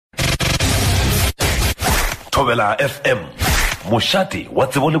Thobela FM moshate wa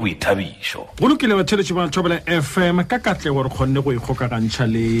tsebo le boithabišo bolokile batheletši ba Thobela FM ka katlego re kgonne go ikgokagantšha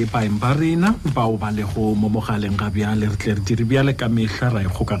le baeng ba rena bao ba lego mo mogaleng ga bjale re tle re dire bjale ka mehla ra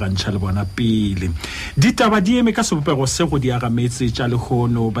ikgokagantšha le bona pele ditaba di eme ka sebopego se go Diagametse tša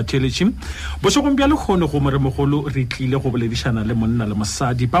lehono batheletši Bosegong bja lehono go moremogolo re tlile go boledišana le monna le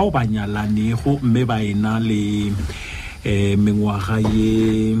mosadi bao ba nyalanego mme ba ena le mengwaga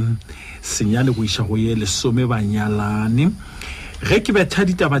ye senyane go iša go ye lesome ba nyalane ge ke betha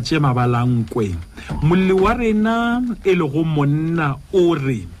ditaba tše mabalankwe molli wa rena e le go monna o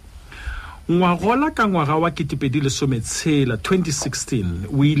re ngwagola ka ngwaga wa 2016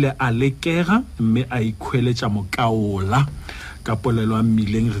 o ile a lekega mme a ikhweletša mokaola ka polelo a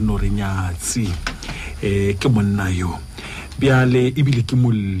mmileng re no re nyatsi ke monna yo bjale e bile ke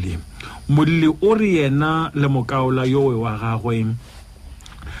molli o re yena le mokaola yo wa gagwe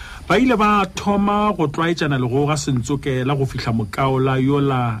ba ile ba thoma go tlwaetšana le go ga sentsokela go fihla mokaola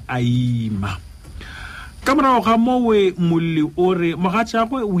yola a ima ka morago ga mowe molli o re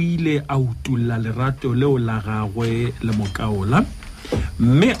mogatsagwe o ile a utulla lerato leo la gagwe le mokaola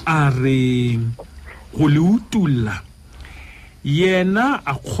mme a re go le utulla yena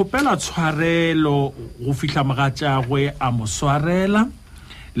a kgopela tshwarelo go fihla mogatsagwe a mo swarela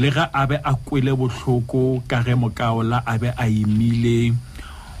le ga a be a kwele bohloko ka ge mokaola a be a imile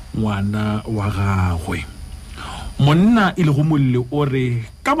ngwana wa gagwe monna e le go molli o re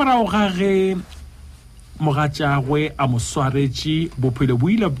ka morago ga ge mogatsagwe a mo swaretše bophelo bo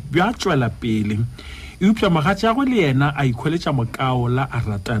ile bja tšwela pele eupša mogatsagwe le yena a ikhweletša mokaola a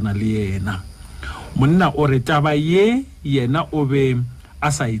ratana le yena monna o re taba ye yena o be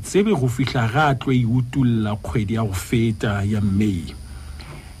a sa itsebe go fihla ga a tlo iutulla kgwedi ya go feta ya Mei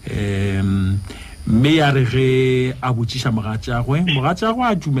mme ya re ge a botšiša mogatsagwe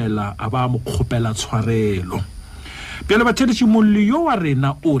a dumela a ba mo kgopela tshwarelo pele batheletši molli yo wa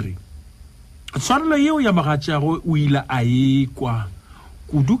rena o re tshwarelo yeo ya mogatsagwe o ile a ekwa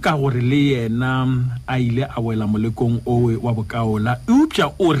kudu ka gore le yena a ile a wela molekong owe wa bokaola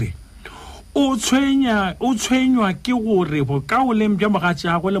eupša o re o tshwenywa ke gore bokaoleng bja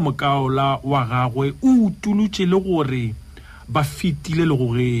mogatsagwe le mokaola wa gagwe o utulutše le gore ba fitile le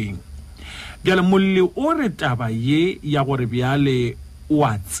go geng bjale molli o re taba ye ya gore bjale o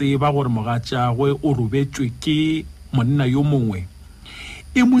a tseba gore mogatsagwe o robetšwe ke monna yo mongwe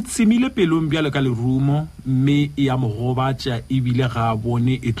e mo tsimile pelong bjale ka lerumo mme e ya mogobatša ebile ga a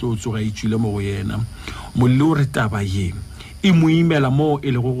bone e tlo tsoga e tšwile mo go yena molli o re taba ye e mo imela mo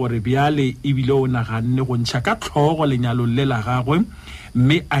e lego gore bjale ebile o naganne go ntšha ka tlhogo lenyalo le la gagwe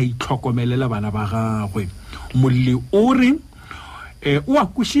mme a itlhokomelela bana ba gagwe molli o re o a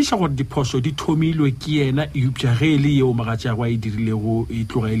kwešiša gore diphoso di thomilwe ke yena eupša ge e le yeo mogatsagwe a e dirilego e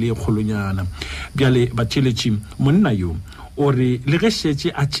tloga e le kgolonyana bjale batheletši monna yo o re le ge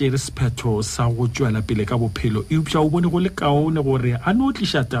šetše a tšere sephetho sa go tšwela pele ka bophelo eupša o bone go le kaone gore a no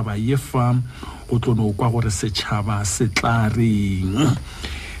tliša taba ye fa go tlo no kwa gore setšhaba se tla reng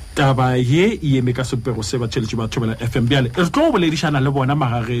taba ye e eme ka sepego se batheletši ba Thobela FM bjale re tlo boledišana le bona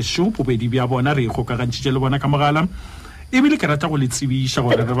magagešo bobedi bja bona re ikgokagantšitše le bona ka mogala ebile ke rata go le tsebiša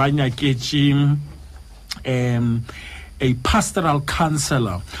gore re ba nyaketše a pastoral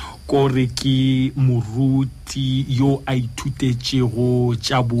counselor kore ke moruti yo a ithutetšego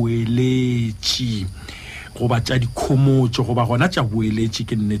tša boeletši goba tša dikhomotšo goba gona tša boeletši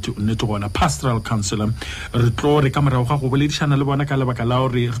ke nnete gona pastoral counselor re tlo re ka morago ga go boledišana le bona ka lebaka la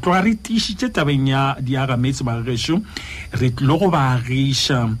gore re tloga re tiišitše tabeng ya Diagametse bagagešo re tlo go ba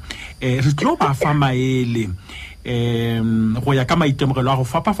agiša re tlo ba fa maele go ya ka maitemogelo a go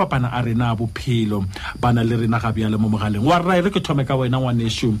fapafapana a rena a bophelo bana le rena ga bjale mo mogaleng wa rra re ke thome ka wena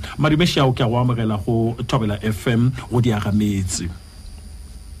ngwanešo madumešao ke a go amogela go Thobela FM go Diagametse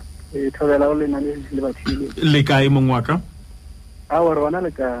Thobela o lena le bathile le kae mong wa ka a wa rona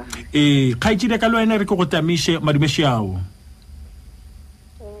le ka kgaitšhile ka le wena re ke go tamiše madumešao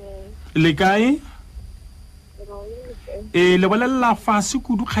le kae le bolela fase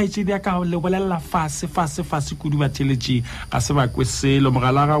kudu kgaitšedi ka le bolela fase kudu batheletši ga se ba kwe selo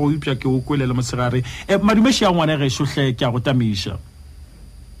mogala ga go upša ke o kwele le mosegare madumeši ya ngwane gešo hle ke a go tamiša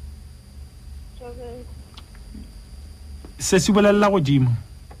se se bolela godimo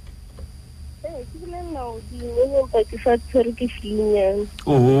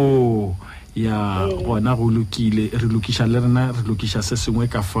ya gona go lokile re lokiša le rena re lokiša se sengwe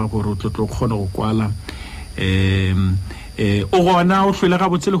ka fa gore o tlo kgona go kwala o gona o hlwele ga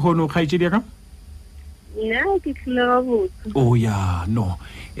botse lehono kgaitšedi ka nna ke tlile ga botse o ya no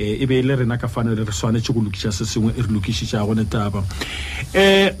e be le rena ka fana le re swanetse go lokisha se sengwe e re lokisha go ne taba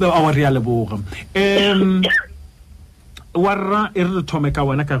a re ya leboga warra e re thome ka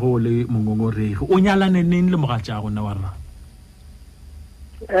wena ka go le mongongoregi o nyalane neng le mogatša gona warra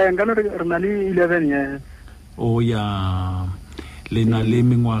nkano re na le 11 years o ya le na le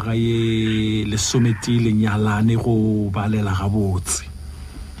mengwaga ye lesometi le nyalane go balela gabotse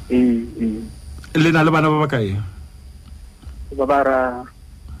le na le bana ba bakae ba bara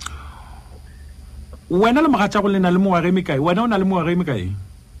wena le mogatša go le na le mengwaga e mekae wena o na le mengwaga e mekae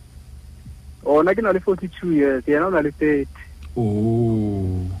ona ke na le 42 years yena o na le 30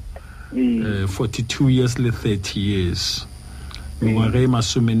 oh 42 years le 30 years mengwaga e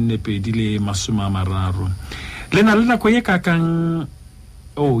masomennepedi le masome a mararo le na le nako ye kakang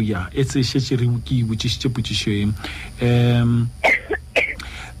oh ya e tse šetše re ke botšišitše potšišo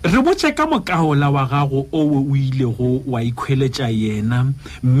re botse ka mokaola wa gago o ile go wa ikhweletša yena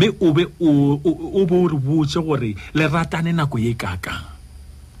mme o be o re botse gore le ratane nako ye kakang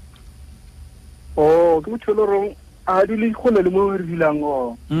ke motho le rong a dule gole le mo re dilang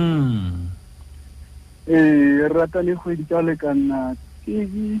o re ratane kgwedi tša lekana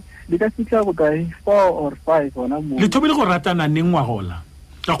le ka fitla go kae 4 or 5 ona mo le thobile go ratana neng wa gola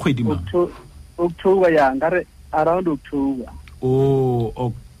ka kgwedi mang October ya ngare around October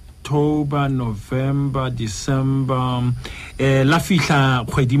October, November, December la fihla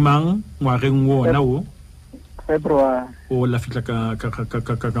kgwedi mang ngwageng wona o February la fihla ka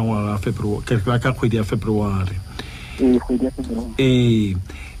ngwaga February ka kgwedi ya February kgwedi ya February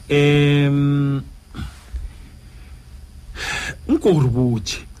nko re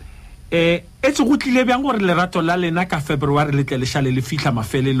botse etse go tlile bjang gore lerato la lena ka February le tle le šale le fihla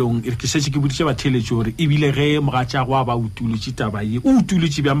mafelelong e ke setse ke boditše batheletše gore ebile ge mogatšago a ba utulutše taba ye o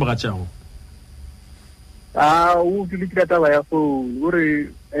utulutše bjang mogatšago o utulutše ka taba ya phone gore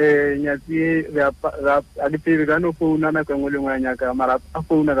nyatsi a ke tsebe ka no phone a nako engwe le ngwe ya nyaka mara a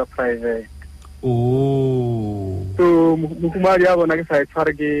phone ka private so mokhumadi a bona ke sa e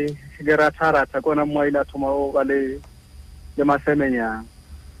tshware ke ratha kona mo ile a thoma o ba le masemenyana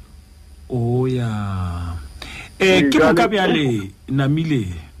ya ke boka bjale namile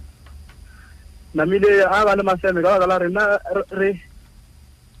a ba le maseme ka la rena re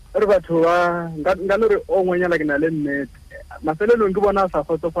batho ba ngano re o ngwenyala ke na le nnete mafelelong ke bona sa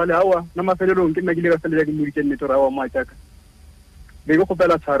kgotsofale awa na mafelelong ke nna ke le ka felela ke modike nnete ra wa maatjaka be go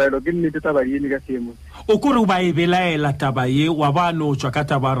kopela tshwarelo ke nnete taba yene ka seemo o kore o ba e belaela taba ye wa ba no tswa ka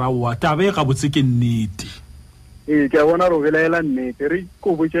taba rawa taba e ga botse ke nnete ke a bona ro belaela nnete re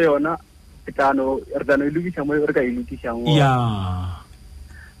go botse yona tano re tano ilukisha mo re ka ilukisha ngo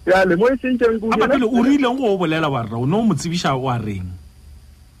ya le mo sentšeng go ya pele o rile go bolela wa rra o no motsibisha wa reng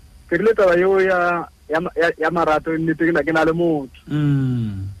ke le taba yo ya marato nnete ke na le motho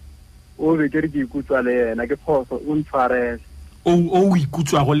o be ke re ke kutswa le yena ke phoso o ntshwarele o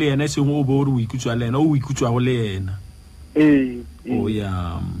ikutswa go le yena se ngo o bo re o ikutswa le yena o ikutswa go le yena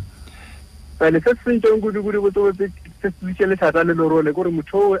ya pele se sentšeng go botse se se le thata le lorole gore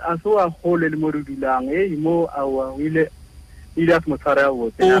motho a so a gole le mo re dulang mo a wa ile a mo tshwara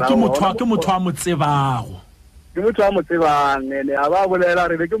go tsena ke motho a mo tsebago ke motho a mo tsebang ne a ba bolela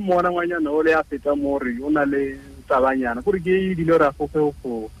re ke mmona ngwanyana o le a feta mo re o na le tabanyana gore ke dilo ra fofe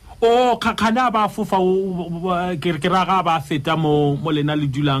o khana ba fofa ke ra ga ba feta mo lena le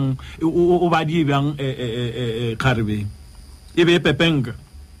dulang o ba di bjang gharebe e be pepenga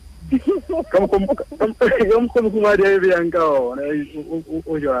como kumadi e bjang ka ona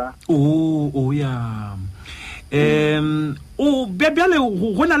o ja ya o bjale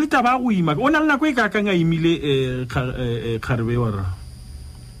go na le taba go ima o na le nako e ka kanga imile gharebe wa ra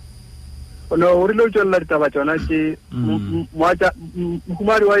no o rile o tšwelela ditaba tsona ke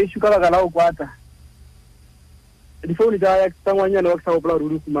mokhumadi wa išu ka baka la go kwata difounu tsa ngwanyana wa ke sa gopola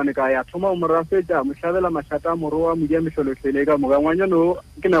ruri fumane ka ya thoma morra fetša mohlabela mašata a moroa modia mehlolohlele ka moka ngwanyano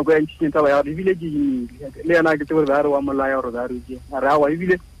ke nako ya ntšhišeng taba ya gore ebile ke le yena ke tsebe ba re wa molaya gore ba re a re awa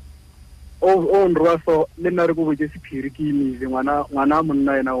ebile o nroa so le nna re ko botse sephiri ke imise ngwana a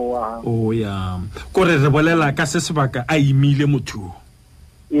monna yena o wa ya kore re bolela ka se sebaka a imile motho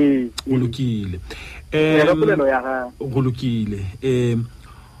go lokile go lokile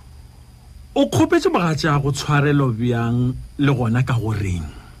o khopetse mogatša go tshwarelo bjang le gona ka goreng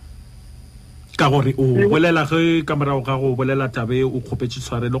ka gore o bolela ge ka morago ga go bolela tabe o khopetse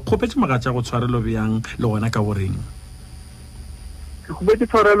tshwarelo khopetse mogatša go tshwarelo bjang le gona ka goreng ke khopetse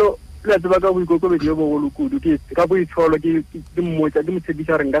tshwarelo le tseba ka boikokobedi yo bogolo kudu ke ka boitsholo ke mmotsa ke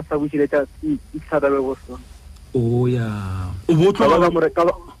motshepiša re nka sa bušiletša ithata be go sona ya o botlo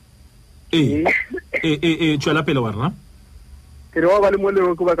tswela pele wa rra ke re wa ba le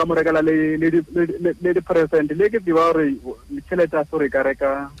molelo ko ba ka mo rekela le di present le ke diba re le tšhelete a sore ka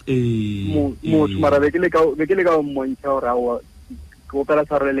reka motho mara be ke le ka mmontsha gore aowa ke opela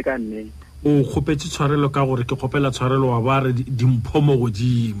tshwarelo le ka nne o kgopetse tshwarelo ka gore ke kgopela tshwarelo wa ba re dimpho mo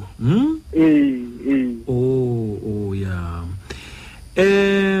godimo ya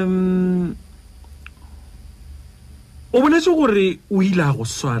o boletse gore o ile a go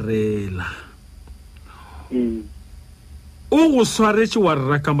swarela o go swaretse wa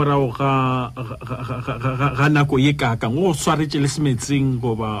rra ka morago ga nako ye kakang o go swaretse le semetseng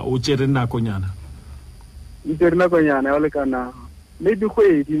goba o tšere nakonyana ya le kana le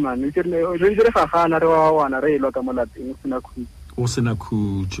dikgwedi man re dire gagana re wa wana re elwa ka molateng o sena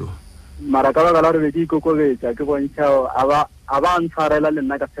khutso mara ka baka la re be ke ikokobetsa ke bontšha a ba ntshwarela le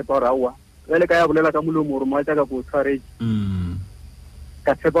nna ka tshepa gore aowa jale ka ya bolela ka molomo gore moa jaaka ko o tshwaretse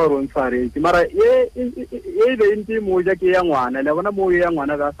ka tshepa gore o ntshwaretse mara e be ntse moja ke ya ngwana le bona mo ya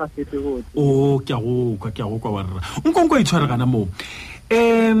ngwana ba sa fete gotse ke a go kwa wa rra nkonko itshwaregana mo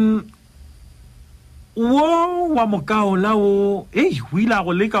wo wa mokaola o o ile a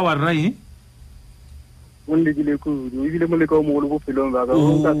go leka wa rra o nlegile kudu ebile moleka o mogolo bophelong ba ka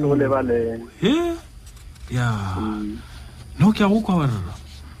o nka se go lebalela no ke a go kwa wa rra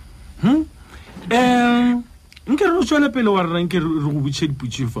nke re tswele pele wa rra nke re go botše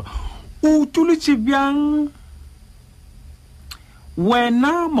dipotšifa o tuletse bjang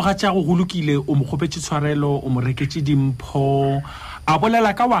wena mogatšago go lokile o mo kgopetse tshwarelo o mo reketse dimpho a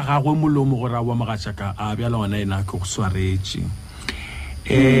bolela ka wa gagwe molomo gore a wa mogatšaka a bjala ona ena ke go swaretše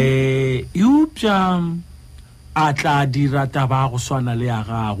eupša a tla dira taba go swana le ya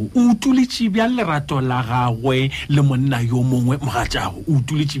gago o tuletše bjang lerato la gagwe le monna yo mongwe mogatšago o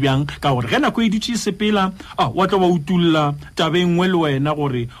tuletše bjang ka gore ge nako e dutše sepela wa tla ba utulla tabeng nngwe le wena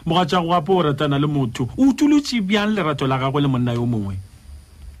gore mogatšago gape o ratana le motho o tuletše bjang lerato la gagwe le monna yo mongwe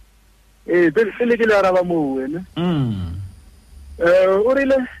pele ke le araba mo wena o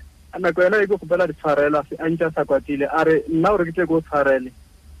rile nako yena e ke gopela ditshwarela se antša sa kwatile a re nna gore ke tle ke o tshwarele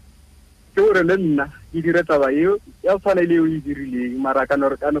ke gore le nna ke dire taba eo ya tshwana le eo e dirileng mara ka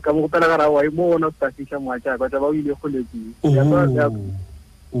mo gopela ka rawa mo ona o se ka fitlha moatšaka taba o ile kgoletseng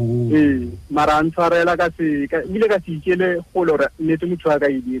mara a ntshwarela ebile ka se ikele gole gore nnete motho a ka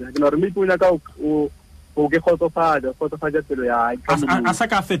e dira ke na gore mme ke nyaka o ke kgotsofatša pelo ya a sa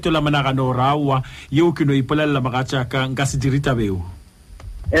ka fetola monagano gore aowa yeo ke no ipolelela mogatšaka nka se dire tabeo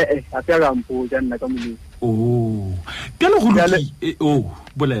a se a ka mpotša nna ka moleng pele go loki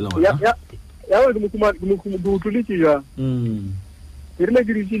bolela wena ya ke mo tloletse jang ke rile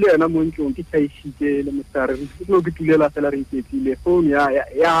ke ditile yena mo ntlong ke tšhaisitse le mosare ke tulela fela re iketlile phone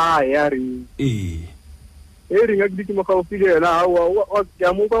ya ring ring a ke ditse mo gaufi le yena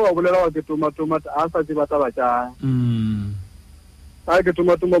ya mo kwa wa bolela wa ke tomatoma a sa tseba taba tša a ke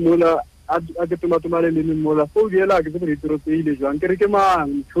tomatoma mola a ke tomatoma le leng mola phone ela ke se re toropeile jang ke re ke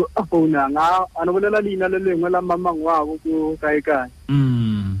mang motho a founang a no bolela leina le lengwe la mamang wa go ko kae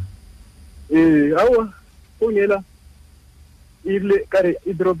phone ela ile kare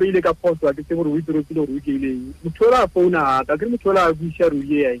e dropeile ka poso ke se gore o idropile gore o keileng motho la founa ka ke motho la buisha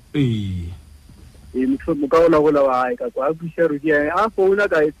ruye motho mo ka ola wa ka kwa buisha ruye a founa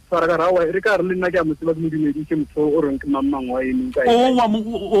ka tsara ka rawa re ka re le nna ke a motseba ke modumedi ke motho o reng ke mamang wa ene ka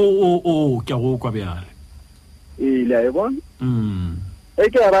ke go kwa bjale le a bona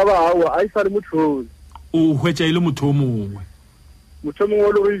ke araba a isa le motho o hwetša ile motho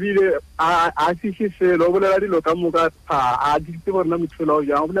mongwe lo bile a siselo o bolela dilo ka moka a ditse gore na motho la o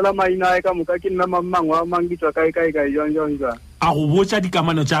jang o bolela maina a ka moka ke nna mamang wa mangitswa kae jang a go botša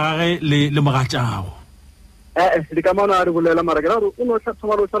dikamano tša gage le mogatšago dikamano a re bolela mara ke ra gore o no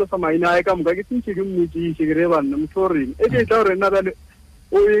thoma lo tlhalosa maina a ka moka ke sentše ke mmotšiše ke re banna motho o reng ke tla gore nna bjale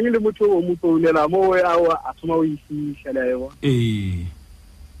o eng le motho o mo founela mo a thoma o ifiša le ebo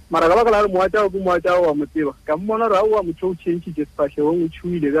mara ka baka la re moatšao ke moatšao wa motseba ka mmona gore a motho o tšhentšhitše sefatlhegong o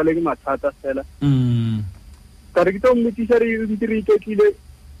tšhuile bjale ke mathata fela ka re ke tlo mmotsiša ntse re iketlile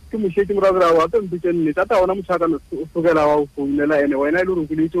ke mošetse morago ra wa pe mpotse nnete ata gona motho a ka no sokela wa o founela ene wena e le gore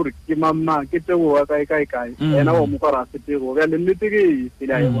koletse gore ke mamang ke teboa kae ena wa mokwara a setego bjale nnete ke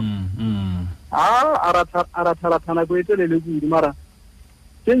sela ebo a ratharathana ko e telele kudu mara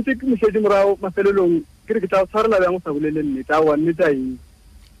ke ntse ke mošetse morago mafelelong ke re ke tla tshwarela bjang o sa bolele nnete aowa nnete a eng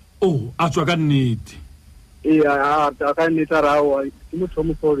a tswa ka nnete a ka nnete a raoa ke motho o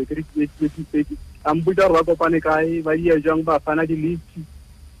mosobe ke a mpotsa gore ba kopane kae ba dia jang ba fana di-list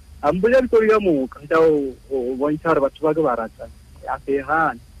a mpotsa ditori ka moka tša o bontšha gore batho ba ke ba ratang a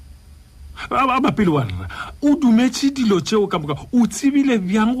fegane ba pele wa rra o dumetse dilo tseo ka moka o tsebile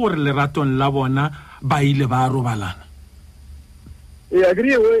bjang gore leratong la bona ba ile ba robalana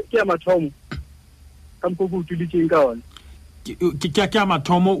agree ke ya mathomo ka mpo go utulitseng ka ona ke ya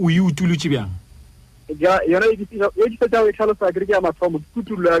mathomo o utulutse bjang yona e ditsa tsa o hlalosa agree ke ya mathomo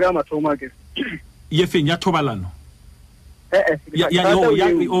kutulo ya ka mathomo a ke ye feng ya thobalano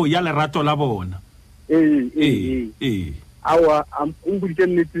ya lerato la bona awa umbuditse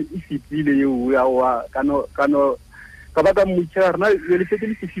nnete e fitile eo awa kano ka baka motšhara rena le setse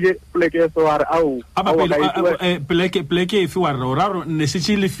le fihlile poleke ya so are ao poleke efe wa rra o raro ne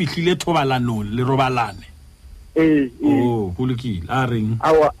setse le fihlile thobalanong le robalane go lokile a reng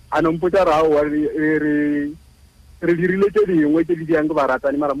awa a nompotsa re ao re dirile tse dingwe tse di diang ke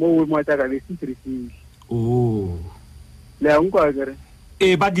baratani mara mo mo tsa ka le sitrisile le a nkwa kere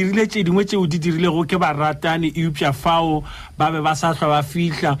ba dirile tse dingwe tseo di dirile go ke baratani eupša fao ba be ba sa hlwa ba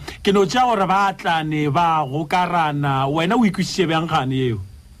fihla ke no tša gore ba atlane ba go karana wena o ikwisitše bjang gane eo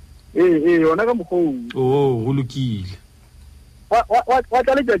yona ka mokgong go lokile wa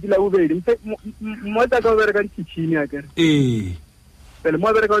tla letšatši la bobedi mmotsa ka o bereka ditšhini a kere pele mo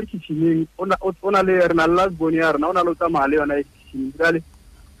bereka o ditšhining o na le re na le lasbone ya rena o na le o tsamaya le yona ditšhini jale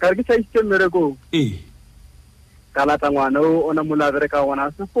ka re ke tšhaisitše mmerekong ka lata ngwana o na mola bereka gona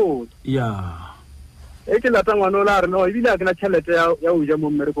a se fole ke lata ngwana o la re no ebile a ke na tšhelete ya o ja mo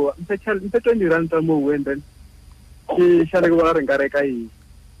mmereko ntse 20 ranta mo and then ke šale ke bona re nka reka eng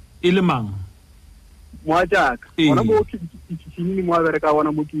e le mang moa jaaka gona mo kitšhinini mo a bereka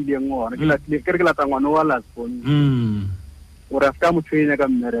gona mo ke ileng gona ke re ke lata ngwana o wa lasbone gore a se ka motshwenya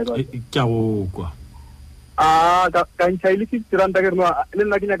ka mmereko ke a go kwa ka ntšha ile 50 ranta ke re le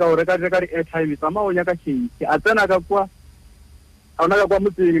nna ke nyaka go reka di-airtime tsamaya o nyaka change a tsena ka kwa a ona ka kwa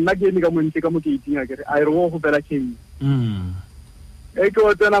motseng nna ke eme ka montle ka mo ke itinga kere a re go gopela change ke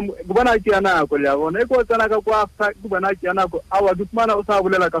o tsena ke bona ke ya nako le ya bona ke o tsena ka kwa ke bona ke ya nako awa ke fumana o sa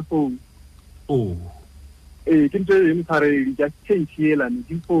bolela ka phone ke ntse e motshwaredi just change elane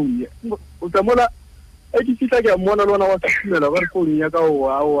ke phone o tsamola ke fihla ke a mmona le ona wa setumela ba re phone ya ka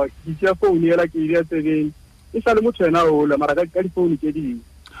oa ke tšea phone ela ke ile ya tsebeng e sa le motho wena ola mara ka difounu tse dingwe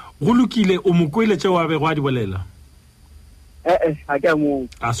go lokile o mokwele tšeo a bego a di bolela ga ke a moko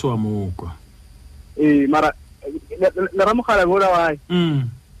a se wa mokwa mara le ra mogala bola wae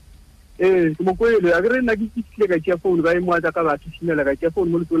ke mokwele a ke re nna ke fihlile ka tšea founu ba e moa tsa ka ba thušinela ka tšea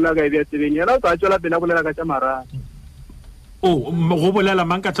founu mo letong la ka e bea tsebeng yena o tsa tswela pele a bolela ka tša marato go bolela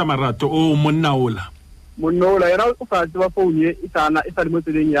mang ka tša marato monna ola yena o sa tseba founu e sa le mo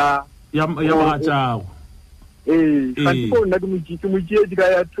tsebeng ya mogatsagwe gantsi phone nna ke motsietsi ka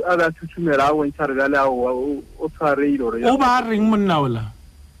a ba thuthumela a bontšha re bjale o tshwareile gore o ba reng monna ola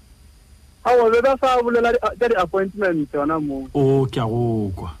awa be ba sa bolela ka di-appointment yona moo ke a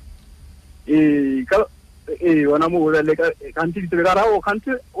go kwa wona mo bolele kante ditebe ka rao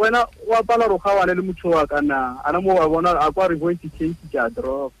kante wena wa pala ro kgawane le motho wa kana ana mo wa bona a kwa re going to change tša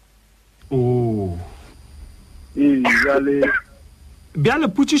drop jale bjale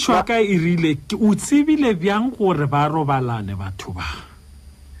potšišo ya ka e rile o tsebile bjang gore ba robalane batho ba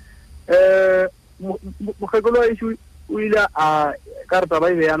mokgekolo wa ešo o ile a ka re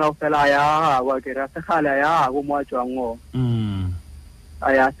taba e be yana go fela a ya gagwa kere a segale a ya gago mo a tswang go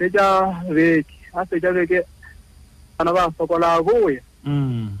a ya setša beke bana ba sokola a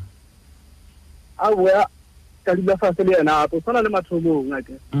boya ka dula fase le yena ape o tshwana le mathomong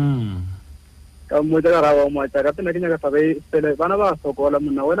ake ka mmotsa ka rawa moatsa ka pena ke nyaka taba e fele bana ba sokola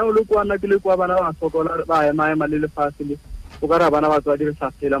monna wena o le kwa nna ke le kwa bana ba sokola ba ema le lefase le o ka ra bana ba tswa di re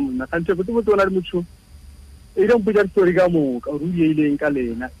sa fela monna kante botse ona le motho e ile mpotsa story ka moka o ruri ile ka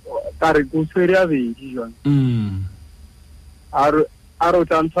lena ka re go tshwere a bedi jwang a ro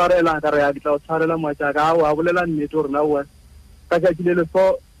tshwarela ka re ya ditla o tshwarela moatsa ka a bolela nnete gore na wa ka ka le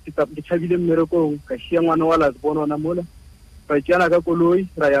fo ke tshabile mmerekong ka shia ngwana wa lasbone ona mola ka tsena ka koloi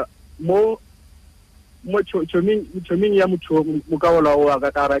ra ya mo choming ya motho mokaola o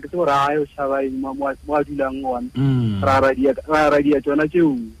ka ka ke se gore a yo shaba mo a dulang ngwana ra radia tsona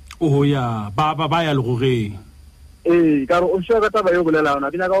tseo ya ba ya le gore ka re o shwa ka taba yo bolela ona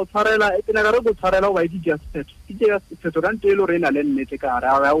ke nyaka o tshwarela re go tshwarela o ba di just set ka ntse le re ena le nnete ka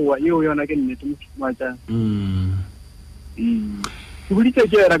ra wa yo yona ke nnete mo tsa buditse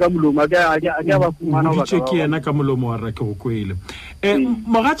ke yena ka molomo a ba fumana ba buditse ke yena ka molomo wa rra ke go kwele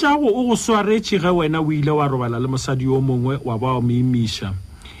mogatsagwe o go swaretše ge wena o ile wa robala le mosadi yo mongwe wa ba mo imisa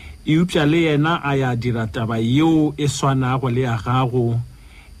eupša le yena a ya dira taba yeo e swanago le ya gago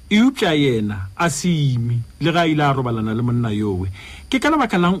eupša yena a se ime le ga ile a robalana le monna yowe ke ka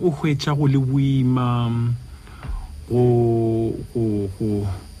lebaka lang o hwetša go le boima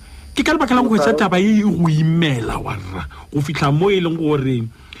ke ka lebaka la go etsa taba e go imela wa rra go fitla mo e leng gore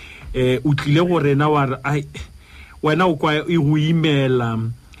o tlile gore na wa re ai wena o kwa e go imela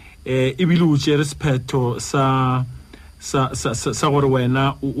e bile o tsere sephetho sa gore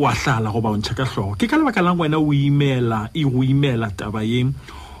wena wa hlala go ba o ntšha ka hlogo ke ka lebaka la wena o go imela taba ye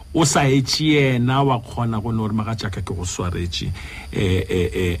o sa etse yena wa kgona go no re magatšaka ke go swaretše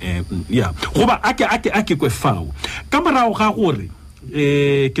ya goba a ke kwe fao ka morago ga gore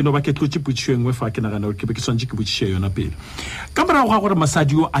ke no ba ke tlotse potšišo engwe fa ke nagana gore ke be ke swantše ke botšiše yona pele ka morago ga gore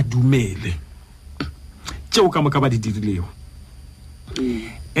mosadi yo a dumele tšeo ka moka ba di dirilego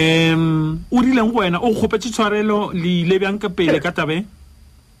o rileng go wena o kgopetse tshwarelo le ile bjang ka pele ka tabe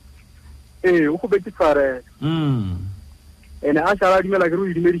o kgopetse tshwarelo ene a sala dimela ke ro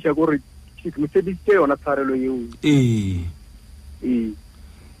dimediša gore ke mosebeditse yona tshwarelo yeo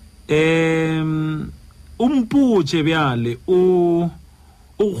o mpotse bjale o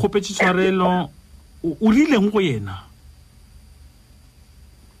kgopetse tshwarelo o rileng go yena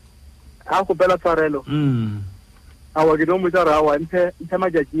a kgopela tshwarelo awa ke no motsa re awa nthe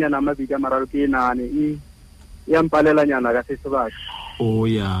matšatšinyana a mabedi a mararo ke e nane e ampalelanyana ka se sebaka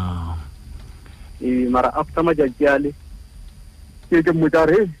ya mara after matšatši ale ke mmotsa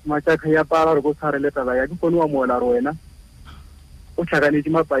re matšaka ya pala re go tshwarele taba ya ke kgone wa moela re wena o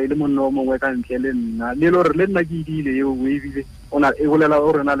tlhakanetse mapae le monna o mongwe ka ntle le nna le le gore le nna ke edile eo o ebile e bolela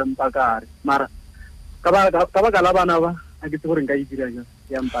o rena le mpakare mara ka baka la bana ba a ke tse gore nka e dira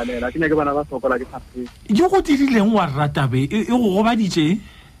ya mpalela ke nyake bana ba sokola ke thapetse yo go dirileng wa ratabe e go gobaditše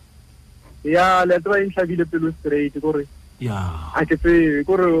ya le taba e ntlhabile pelo straight gore ya a ke tsebe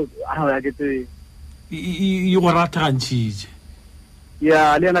gore a ke tsebe e go ratagantšhitše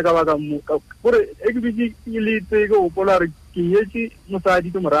ya le yena ka baka gore e ke bitse le tse ke gopola re ke nyetse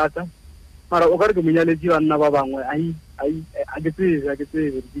mosadi ke morata mara o ka re ke monyaletše banna ba bangwe a ke tsebe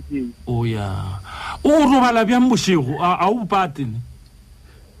re ditseng ya o robala bjang bošego a o bopatene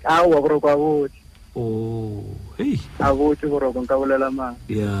aowa boroko a botse a botse boroko nka bolela mang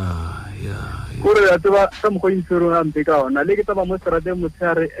ya kore a tseba ka mokgwa intshwere gampe ka ona le ke taba mo serateng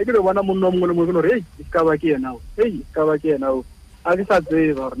motshegare e ke le bona monna o mongwe le mongwe ke lore e ka ba ke yenao a ke sa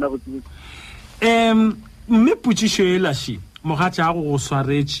tseba gore na botsebotse mme potšišo e laši mogatša go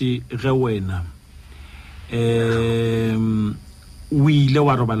swaretše ge wena o ile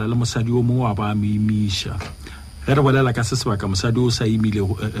wa robala le mosadi o mongwe wa ba mo imiša ge re bolela ka se sebaka mosadi o sa imile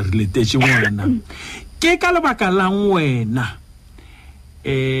re letetše ngwana ke ka lebaka lang wena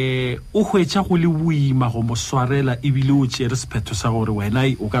o hwetša go le boima go mo swarela ebile o tšere sephetho sa gore wena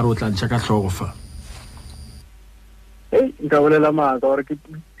o ka re o tlantšha ka hlogofa nka bolela maaka gore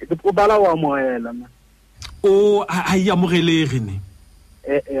o bala o amoela a e amogelege ne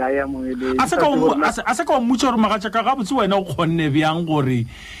a se ka wa mmutša gore magatšaka gabotse wena o kgonne bjang gore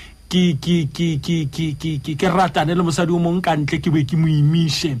ke ratane le mosadi o mongwe ka ntle ke be ke mo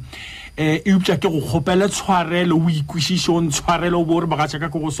imiše e upša ke go kgopele tshwarelo o ikwešiše o ntshwarelo o bo gore magatšaka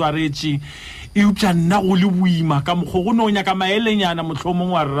ke go swaretše e upša nna go le boima ka mokgo go ne o nyaka maelenyana motlho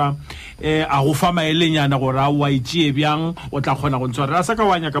mongwe wa rra a go fa maelenyana gore a wa itšee bjang o tla kgona go ntshwarela a se ka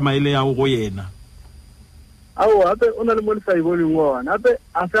wa nyaka maele yago go yena ao gape o na le mo lesaiboneng ona gape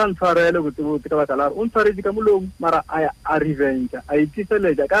a se a ntshwarele botsebotse ka baka lare o ntshwaretse ka molong mara a revengea a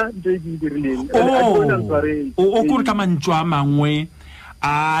itiseletša ka ntho e ke e dirileng o kore ka mantšo a mangwe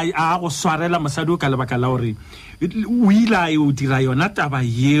a go swarela mosadi o ka lebaka la gore o ile a o dira yona taba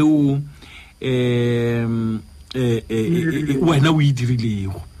yeo wena o e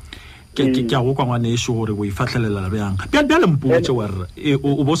dirilego ke a go kwa ngwane ešo gore o e fatlhelela bjang bjale mpotse wa rra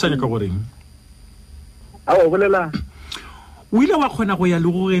o bo o sa nyaka goreng ao bolela o ile wa kgona go ya le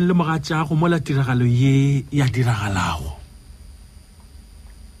go geng le mogatšago mo la tiragalo ye ya diragalago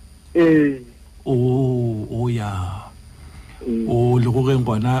ya o le go geng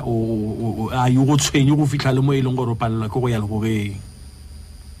gona a yo go tshwenye go fihla le mo e leng gore o palela ke go ya le go geng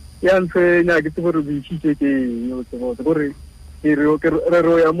ya ntshwenya ke tse gore boitšhitše ke eng botsebotse gore re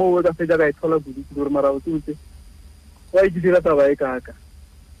ro ya moo ka fetša ka e thola boditse gore mara botsebotse wa e dira taba e kaka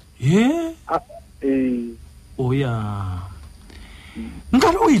ya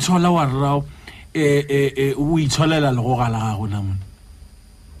nka re o itshola wa rra o itsholela le go gala gago namone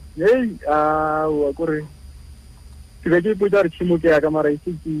aowa kore ke be ke ipotsa re tšhimo ke yaka mara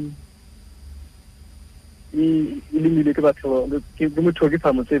ise ke e lemile ke batho ke motho ke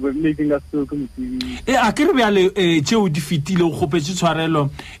sa motsebe mme ke nka seo ke motsebile a ke re bjale tšeo di fetile o kgopetse tshwarelo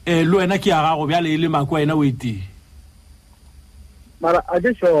le wena ke ya gago bjale e le mako wena o etee mara a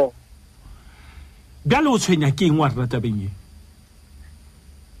ke sure bjale o tshwenya ke eng wa rra tabeng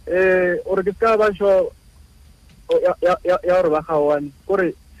ore ke ska ba sure ya gore ba gaoane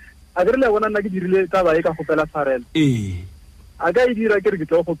kore a ke re le bona nna ke dirile taba e ka gopela tshwarelo a ka e dira ke re ke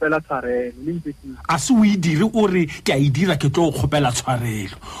tlo gopela tshwarelo le ntse a se o e dire o re ke a e dira ke tlo gopela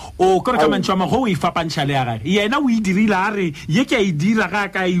tshwarelo o kore ka mantšwa mago o e fapantšha le ya gage yena o e dirile a re ye ke a e dira ga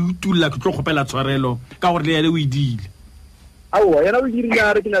ka e utulla ke tlo gopela tshwarelo ka gore le yena o e dile aowa yena o e dirile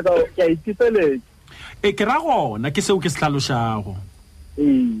a re ke nyaka ke a itifeletse ke ra gona ke seo ke se hlalosago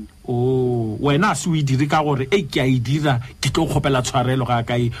wena a se o e dire ka gore ke a e dira ke tlo gopela tshwarelo ga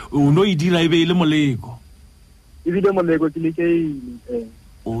ka o no e dira e be e le moleko ebile moleko ke le ke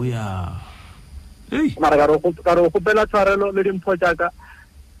eile ya mara ka re gopela tshwarelo le dimpho tšaka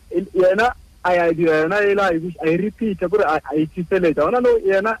yena a ya dira yena ela a e repeata kore a itifeletša ona no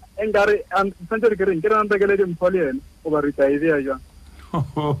yena enkare santse re kereng ke re nantekele dimpho le yena goba re tla e beya jang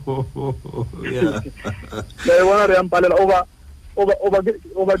le bona re yampalela oba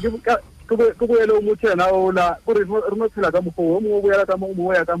ke boele o motho ena ola kore re no tshela ka mokgwa o mongwe o boela ka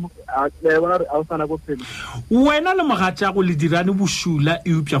mongwe ya ka le bona re a o sana go phela wena le mogatšago le dirane bošula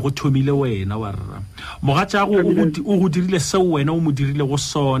e upša go thomile wena wa rra mogatšago o go dirile seo wena o mo dirile go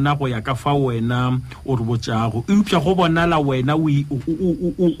sona go ya ka fa wena o re botšago e upša go bonala wena o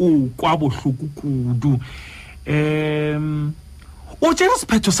kwa bohloko kudu o tšere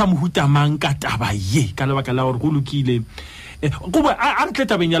sephetho sa mohutamang ka taba ye ka lebaka la gore go lokile goba a re tle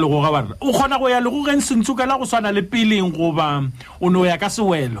tabeng ya lego ga barra o kgona go ya lego gen sentsuka la go swana le peleng goba o no ya ka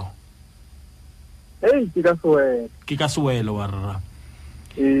sewelo ke ka sewelo wa rra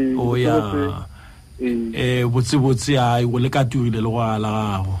o ya botse ai go le ka tuile le go ala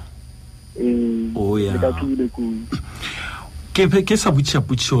gago o ya ke sa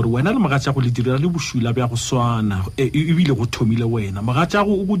botšapotše gore wena le mogatšago le direla le bošula bja go swana ebile go thomile wena mogatšago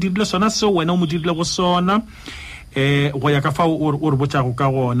o go dirile sona seo wena o mo dirile go sona go ya ka fa o re botšago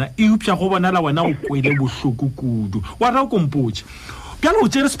ka gona e upša go bonala wena o kwele bohloko kudu wa ra o kompotše bjale o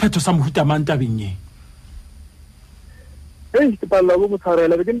tšere sephetho sa mohutamang tabeng ye ke palela go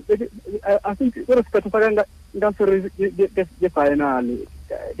motshwarela a think gore sephetho sa ka nka se re ke finale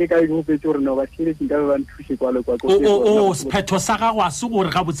ke ka ikgopetse gore no batšheletse nka be ba nthuse kwa le kwa sephetho sa gago a se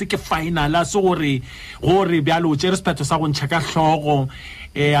gore gabotse ke final a se gore bjale o tšere sephetho sa go ntšha ka hlogo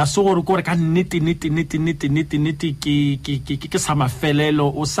a se gore kore ka nnete ke sa mafelelo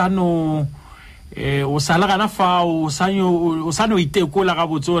o sa le gana fao o sa no itekola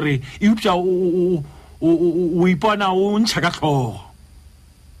gabotse gore e upša o ipona o ntšha ka hlogo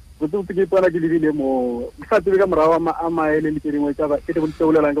botse ke ipona ke lebile mo ke sa tsebe ka morago a maele le ke dingwe ke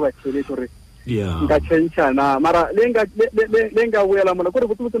bolelang ke batšheletse gore nka tšhentšhana mara le nka boela mola kore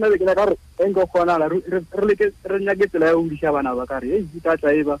botse nabe ke nyaka gore enko kgonala re nyake tsela ya o diša bana ba kare e ka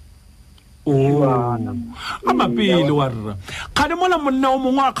tla e ba a mapele wa rra kgane mola monna o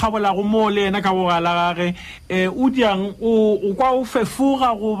mongwe a kgabolago mo le ena ka bogala gage o diang o kwa o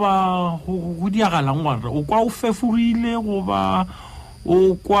fefoga goba go diagalang wa rra o kwa o fefogile goba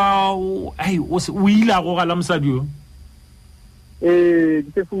o kwa o ile a go gala mosadi yo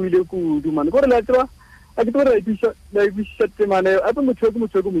ke fefoile kudu mane kore la tseba a ke tsebe la ipišate mane ape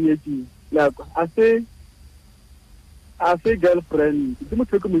motho ke monyetsing lako a se girlfriend ke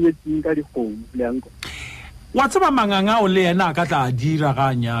motho ke monyetsing ka dikgomo le yanko wa tseba manganga o le yena a ka tla dira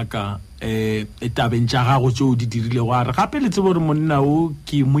ga nyaka tabeng tša gago tšeo di dirile go a re gape le tsebe gore monna o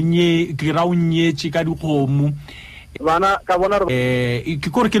ke ra o nyetse ka dikgomo bana ka bona ke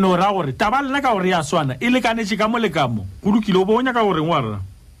kore ke no ra gore taba lena ka gore ya swana e lekanetse ka mo le kamo go lokile o bonya ka gore ngwarra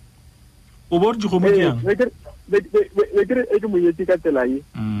o bo re dikgomo ke yang ke monyetse ka tsela ye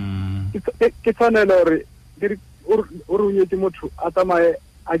ke tshwanela gore o re unyetse motho a tsamaye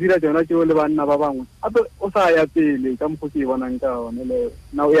a dira tsona tseo le banna ba bangwe ape o sa ya pele ka mokgwa ke e bonang ka one le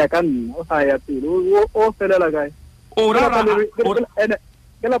na o ya ka nna o sa ya pele o felela kae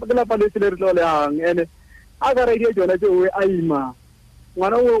ke lapa le le re tlo le hang ene a ka re di tsona tseo a ima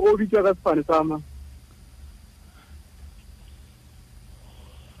ngwana o bitswa ka sefane sama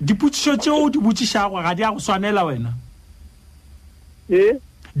diputšo tšeo di botšišago ga di a go swanela wena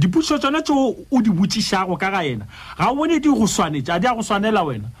diputšo tsona tšeo o di botšišago ka ga yena ga o bone di go swanetša di a go swanela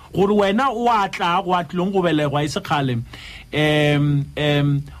wena gore wena o a tla go a tlilong go belegwa e sekgale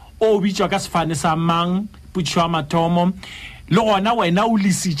o bitswa ka sefane sa mang putšo ya mathomo le gona wena o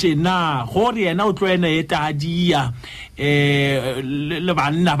lisitše na gore yena o tlo ena e tadia le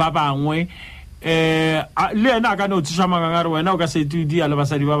banna ba bangwe le yena a ka no tšhiša manganga re wena o ka se dia le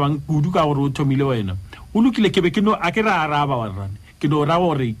basadi ba bang kudu ka gore o thomile wena o lokile ke be ke no a ke re araba wa rrane ke no ra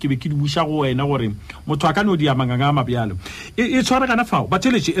gore ke be ke di buša go wena gore motho a ka no dia manganga a mabjalo e tshware kana fao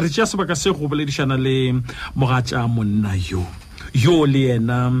batheletše re tšea sebaka se go boledišana le mogatša monna yo le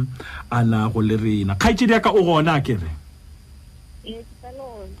yena a na go le rena kgaetšedi ya ka o gona a kere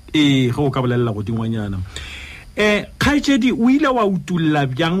go ka bolela go dingwanyana kgaitsedi o ile wa utulla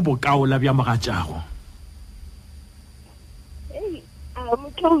bjang bokaola bja mogatšago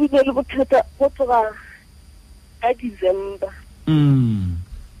motho o bile le bothata go tloga ka December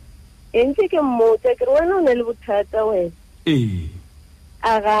ntse ke mmotsa ke re wena o ne le bothata wena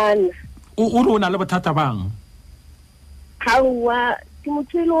a gana o re o na le bothata bang gawa ke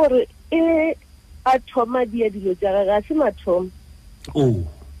motho e le gore a thoma dia dilo tša gagwe a se mathomo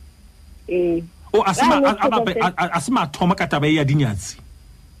a se mathomo ka taba e ya dinyatsi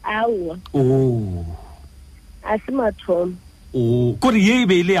aowa a se mathomo kore ye e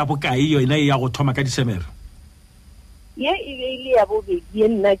be ile ya bokae yona e ya go thoma ka Disemere ye e be ile ya bobedi ye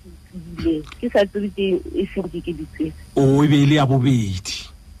nna ke tsebile ke sa tsebe e sentse ke ditsela e be ile ya bobedi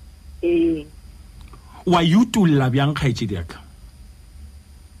wa yutulla bjang kgaitsedi yaka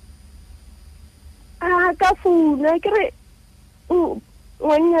ka founa ke re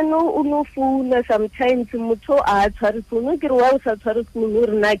ngwanyana o no founa sometimes motho a tshware founu ke re wa o sa tshware founu o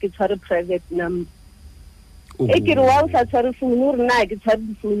re na ke tshware private number ke re wa o sa tshware founu o re na ke tshware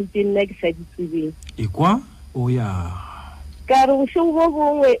difounu tse nna ke sa di tsebeng kwa ya ka re bosigo bo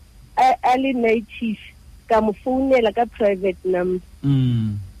bongwe a le native ka mo founela ka private number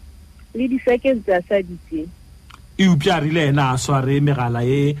le di-seconds a sa ditseng e upša rile ena a sware megala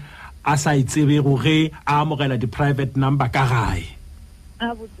e a sa itsebe go ge a amogela di-private number ka gae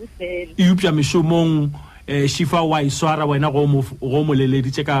a botse fela e upša mešomong shifa wa iswara wena go mo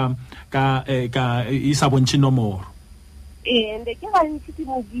leleditše ka e sa bontšhe nomoro ende ke gantši ke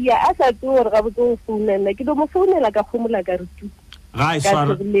modia a sa tse gore ga botse go founa nna ke do mo founela ka kgomola ka retu ga e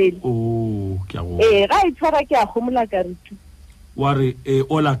swara ga e tshwara ke a kgomola ka retu wa re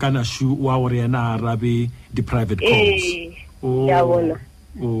ola kana shu wa gore yena a arabe di-private calls ya bona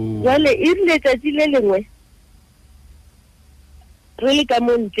jale e rile tšatši le lengwe re le ka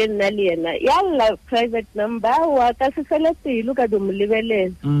mo ntle nna le yena ya lla private number wa ka se fele pelo ka do mo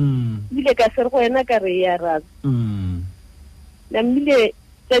lebelela bile ka se re go wena ka re e arabe na mmile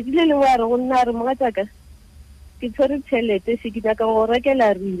tšatši le lengwe a re go nna a re mogatšaka ke tshwere tšhelete se ke nyaka go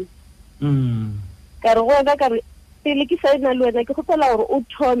rekela rile ka re go wena ka re pele ke sa ena le wena ke kgopela gore o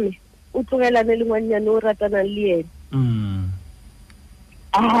thome o tlogelane le ngwanyane o ratanang le yena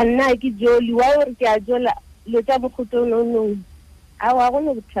nna ke joli wa gore ke a jola le tša bokgotononong a wa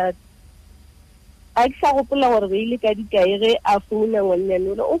gone bothata a ke sa gopola gore be ile ka dikae ge a founa ngwanyane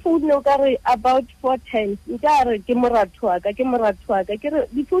ole o foune o ka re about 4 times nka re ke moratho wa ka ke re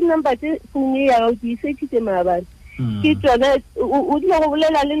di-phone number tse foune ya gago ke isetšhitse maabane ke tsona o dile go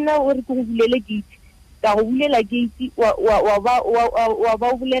bolela le nna gore ke go bulele gate ka go bulela gate wa ba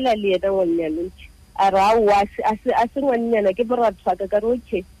o bulela le yena ngwanyana a ra a se ngwanyana ke boratho ka re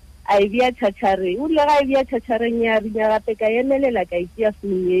okay a e bia tšhatšhareng o le ga e bia tšhatšhareng ya rinya gape ka emelela ka itšea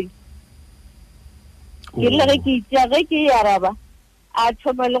founele ke le ge ke itšea ge ke araba a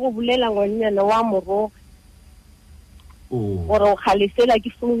thoma le go bulela ngwanyana wa morogo gore o kgalefela ke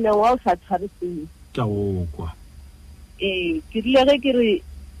founa wa o sa tshware founu ka o kwa ke rile ge ke re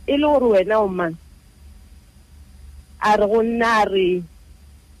e le gore wena o mang a re go nna a re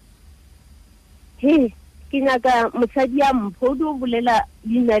ke nyaka mosadi ya mpho o di o bolela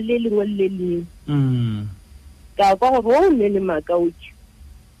leina le lengwe le lengwe ka kwa gore o ne le maaka oke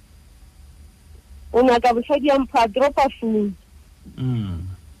o nyaka mosadi ya mpho a dropa founu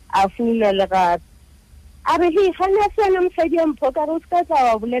a founa le gape a re gane a sena mosadi ya mpho ka re o se ka tsa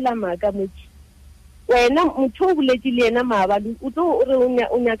wa bolela maaka moke wena motho o boletše le yena maabane o tlo re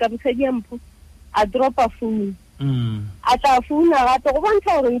o nyaka mosadi ya mpho a dropa founu a tla founa gape go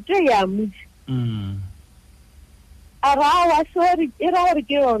bontsha gore nto ya motse a rawa sorry e ra gore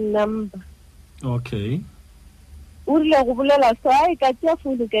ke your number okay o rile go bolela so a e ka tšea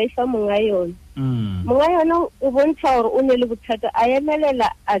founu ka ifa monga yone monga yone o bontsha gore o ne le bothata a emelela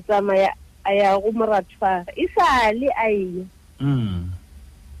a tsamaya a ya go moratho e sa le a eye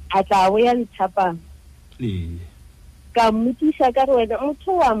a tla boya nthapang ka mmotšiša ka re wena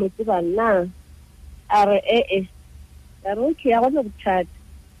motho wa mo tseba nna a re ka re okay ya gone bothata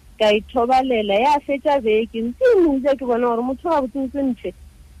ka ithobalela ya fetša beke ntse e moja ke bona gore motho wa botsentse ntle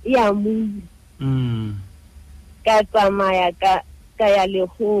e a moja ka tsamaya ka ya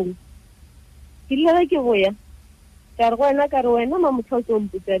legong ke le ge ke boya ka re wena mamotho o tlo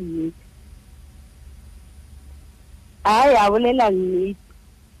mpotsa nnete a bolela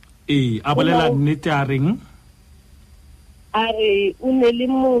nnete a bolela nnete a reng a re o ne le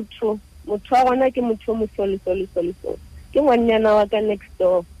motho wa gona ke motho o mosolesole ke ngwanyana wa ka next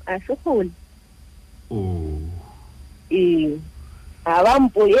door a se gole a ba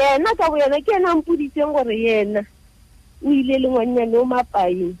mpo yena ka boyena ke yena mpoditseng gore yena ile le ngwanyane o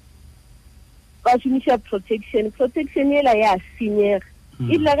mapaing ba shumisa protection ela ya senyega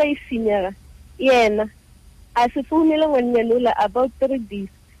ile ga e senyega yena a se founela ngwanyane ola about 3 days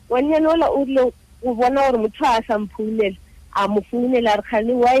ngwanyane ola o ile o bona gore motho a sa mphounela a mo founela re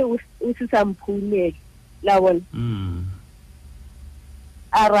khane why o se sa mphounela la bona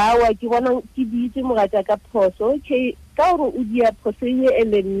arawa ke bona ke ditse mogatsa ka phoso okay ka gore o dia phoso e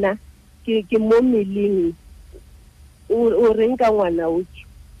le nna ke mo meleng o reng ka ngwana o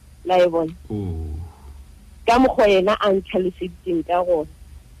la e bona ka mogho yena a ntlhalositseng ka gona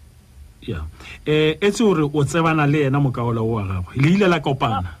ya etse hore o tsebana le yena mokaola wa gagwe le ile la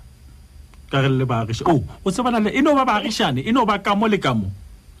kopana ka re le baagisha o tsebana le eno ba baagishane eno ba ka mo le ka mo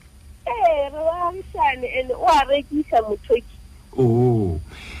re baagishane ene o a rekisa mothoki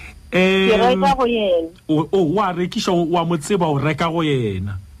ke reka go yena wa rekisha wa motseba o reka go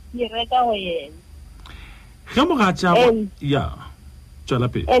yena ke reka go yena ge mogatša ya tswela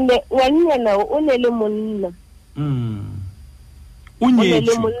pele ene ngwanyana o ne le monna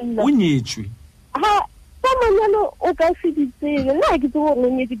o nyetswe ha ba manyalo o ka se ditsebe nna ke tsebo gore o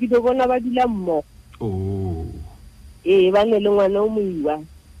nyetse ke bona ba dula mmogo ba ne le ngwana o moiwa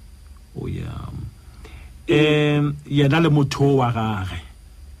ya yena le motho wa gage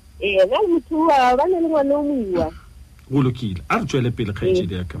yena le motho wa ba ne le ngwana o moiwa go lokile a re tswele pele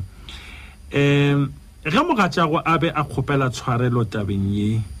kgaetšedi yaka ge mogatšago a be a kgopela tshwarelo tabeng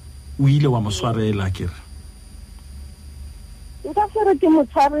ye o ile wa mo swarela kere nka fere ke mo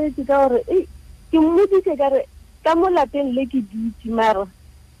tshwaretse ka gore ke mmoditse ka re ka mo lapeng le ke dutse mara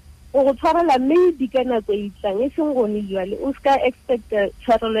go tshwarela maybe ka nako e tlang e seng gone jwale o ska expecta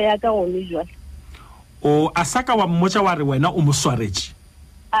tshwarelo ya ka gone jwale a saka wa mmotsa wa re wena o mo swaretse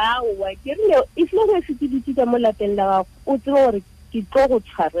aowa ke rile if long as ke dutse ka mo lapeng la gago o tsebe gore ke tlo go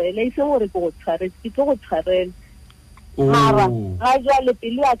tshwarela e seng gore ke go tshwaretse ke tlo go tshwarela mara ga jwale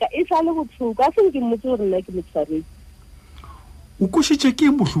pelo ya ka e sa le botlhoko a seng ke mmotse gore nna ke mo tshwaretse o košitše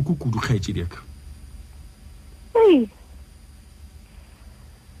ke bohloko kudu kgaetšedi yaka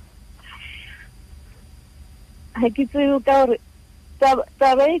ga ke tseo ka gore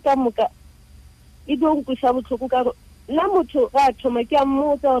taba e ka moka e donkoša botlhoko ka gore nna motho ga a thoma ke a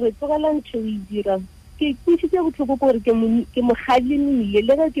mmotsa gore tlogela ntho o e dirang ke kwisitse botlhoko ke gore ke mo galemile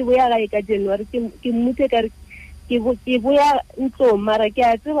le ge ke boya gae ka january ke mmutse kare ke boya ntlong mara ke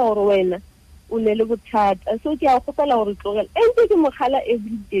a tseba gore wena o ne le bothata so ke a gopela gore tlogela ntse ke mogala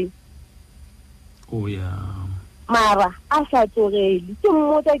everyday mara a sa tlogele ke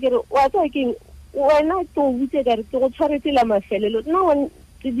mmotsa kere wa tsa keng wena ke o butse kare ke go tshwaretse la mafelelo nna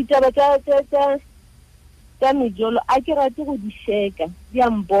ditaba tsa mejolo a ke rate go di sheka di a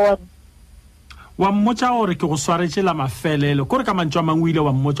mbora wa mmotsa gore ke go swaretse la mafelelo kore ka mantšwa mangwe ile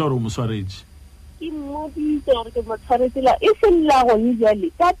wa mmotsa gore o mo swaretse ke mmoditse gore ke mo tshwaretse la e seng la gone jale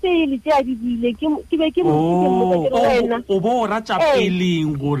ka pele tse a di bile ke be ke mmotsa ke wena o bo o ratša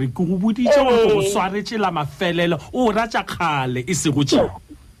peleng gore ke go boditse gore ke go swaretse la mafelelo o ratša kgale e se go tšea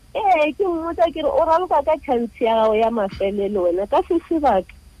ke mmotsa kere o raloka ka chance ya gago ya mafelelo wena ka se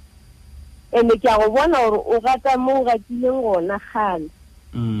sebaka ene ke a go bona gore o rata mo o ratileng gona gale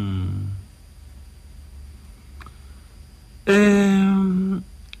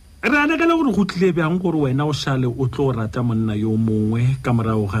re anegele gore go tlile bjang gore wena o šale o tlo rata monna yo mongwe ka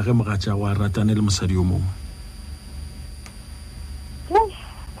morago ga ge mogatšago a ratane le mosadi yo mongwe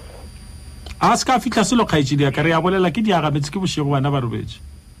a se ka fitlha selo kgaetšedi ya ka re ya bolela ke diagametse ke bošego bana ba robetse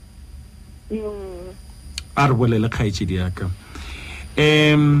a re bolele kgaetšedi ya ka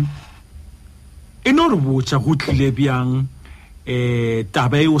e no re botša go tlile bjang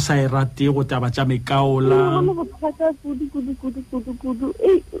taba e o sa e rate go taba tša mekaola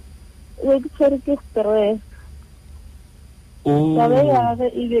ke tshwere ke stress taba ya ge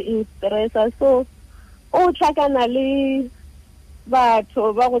e be e stressa so o tlhakana le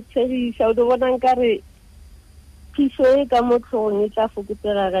batho ba go tshegiša o di bonang ka re phišo e ka mo tlhogong e tla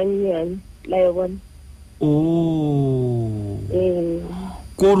fokotsega gannyane la e bona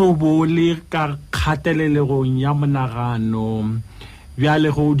koro bo le ka kgatelelegong ya monagano bjale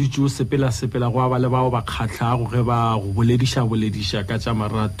go o ditšo sepela go ba le bao ba kgatlhago ge ba go bolediša ka tša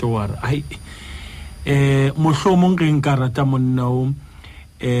marato wa re ai mohlomong ge nka rata monna o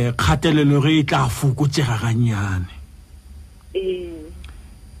kgatelelo ge e tla fokotsega gannyane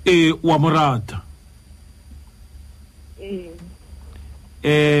wa morata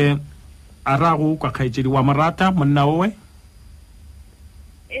a rago kwa kgaetšedi wa morata monna owe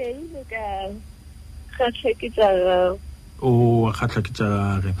kgatlha ke tša gagwe kgatlha ke tša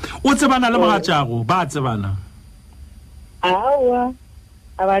gagwe o tsebana le mogatšago ba tsebana aowa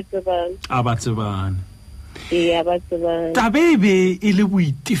a ba tsebane ya ba tseba tabebe e le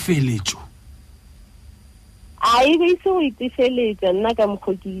boitefeletšo a e be se go itefeletša nna ka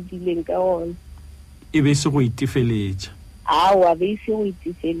mokgoki dileng ka ona e be se go itefeletša a wa be se go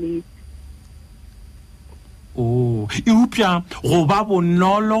itefeletša e upša go ba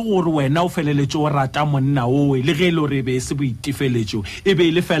bonolo gore wena o feleletše o rata monna owe le ge e le gore e be se boitefeletšo e be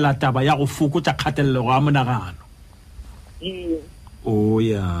e le fela taba ya go fokotša kgatelelo ya monagano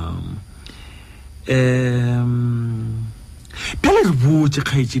ya pele re botse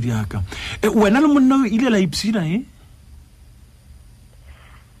kgaetšedi yaka wena le monna o ile la ipsina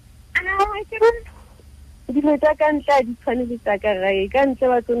dilo tsa ka ntle di tshwanetse tsa ka gae ka ntle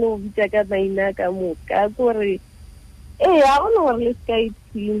ba tsone go bitsa ka maina ka moka kore ga gone gore le se ka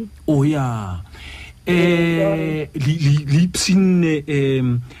ipsina ya le ipsinne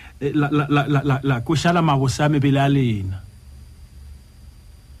la košala mabose a mebele a lena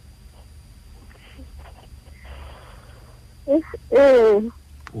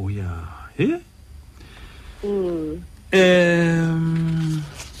ya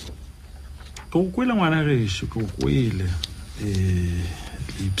ke go kwele ngwana gešo ke go kwele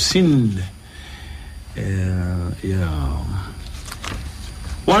ipsinne ya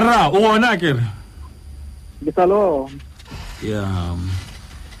warra o gona kere ke salo ya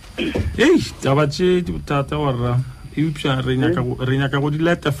taba tše tata warra eupša re nyaka go di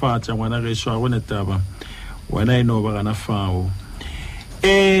letefatša ngwana gešo ga gone taba wena e no ba gana fao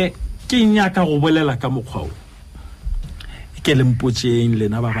ke nyaka go bolela ka mokgwa o ke le mpotšeng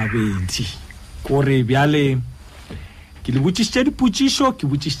lena ba babedi kore bjale ke le botšišitše dipotšišo ke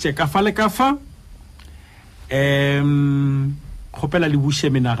botšišitše ka fa le ka fa kgopela le buše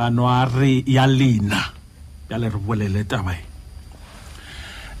menagano ya lena bjale re bolele taba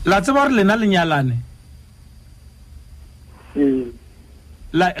la tseba gore lena le nyalane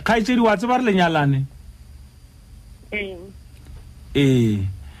kgaetšedi wa tseba gore le nyalane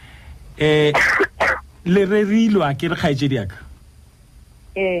le rerilwe a ke re kgaetšedi yaka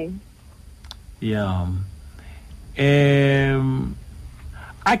ya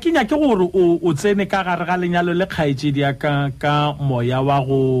a ke nyake gore o tsene ka gare ga lenyalo le kgaetšedi yaka ka moya wa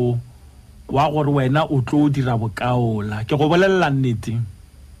gore wena o tlo dira bokaola ke go bolelela nnete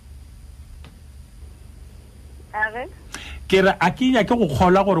ke re a ke nyake go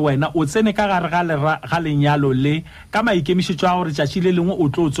kgolwa gore wena o tsene ka gare ga lenyalo le ka maikemišetšo a gore tšatši le lengwe o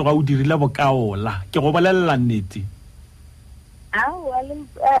tlo tsoga o dirile bokaola ke go bolelela nnete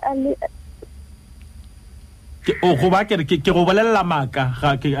goba ke go bolelela maaka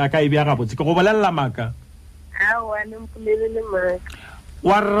a ka e bea gabotse ke go bolelela maaka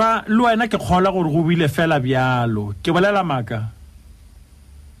warra le wena ke kgolwa gore go buile fela bjalo ke bolela maaka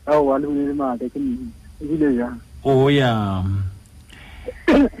ya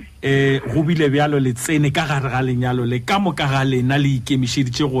go bile bjalo le tsene ka gare ga lenyalo le ka moka ga lena le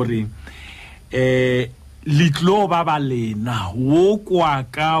ikemišeditše gore le tlo ba ba lena wo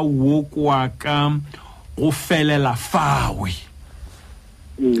kwaka go felela fawe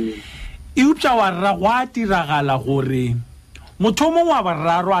eupša wa rra go a tiragala gore motho o mongwe wa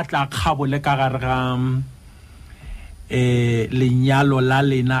boraro a tla kgabole ka gare ga lenyalo la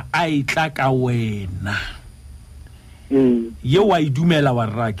lena a itla ka wena ye wa idumela wa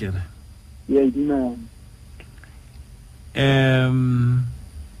rra kere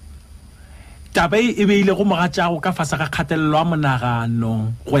taba e beile go mogatšago ka fase ga kgatelelo a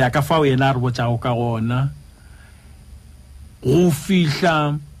monagano go ya ka fao yena a re botšago ka gona go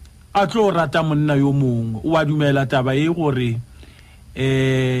fihla a tlo rata monna yo mongwe o a dumela taba e gore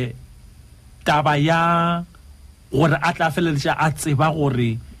taba ya gore a tla feleletša a tseba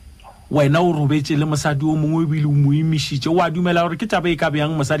gore wena o robetše le mosadi o mongwe ebile o mo imišitše o a dumela gore ke taba e ka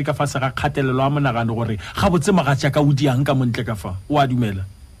bjang mosadi ka fase ga kgatelelo a monagano gore ga botse mogatša ka o diang ka montle ka fa o a dumela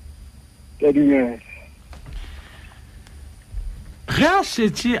ge a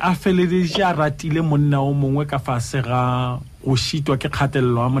šetše a feleletše a ratile monna o mongwe ka fase ga go šitwa ke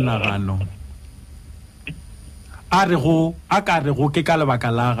kgatelelo a monagano a ka rego ke ka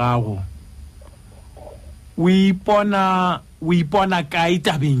lebaka la gago o ipona kae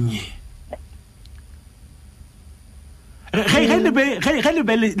tabeng ye ge le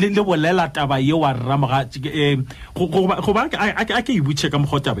be le bolela taba ye wa rramoga goba a ke e butše ka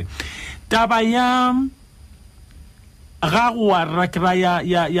mokgo taba ya gago wa rakra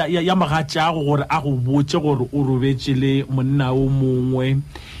ya mogatšago gore a go botše gore o robetše le monna o mongwe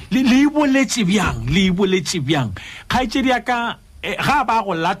le boletše bjang kgaetšedi ya ka ga ba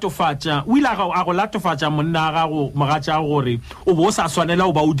go latofatša o ile a go latofatša monna a gago mogatšago gore o bo o sa swanela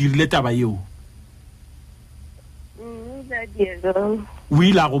o ba o dirile taba yeo o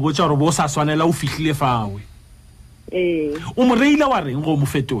ile a go botša gore bo o sa swanela o fihlile fawe o mo reile wa reng go mo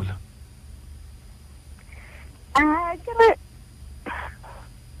fetola kere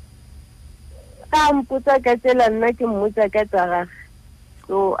ka mputsa ka tsela nna ke mmutsa ka tsaga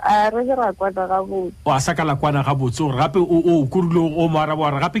so a re ra kwata ga botse o a sakala kwana ga botse gore gape o kurule o moarabo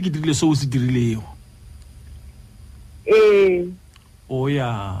wa re gape ke dirile se o se dirilego o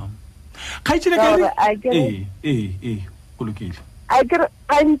ya ga itse ka go lokile a kere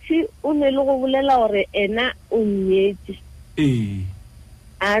gantsi o ne le go bolela gore ena o nyetse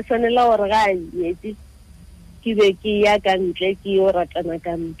a tshwanela gore ga a nyetse ke be ke ya ka ntle ke yo ratana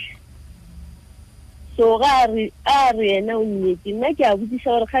ka ntle so a re ena o nyetse nna ke a botsisa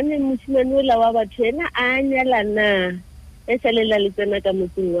gore gane mosimane ola wa batho ena a nyala na e salela le tsena ka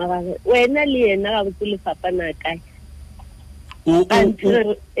motseng wa gagwe wena le yena ga botse lefapana kae o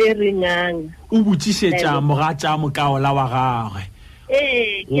ringanga o botsisetsa mogatsa mokaola wa gagwe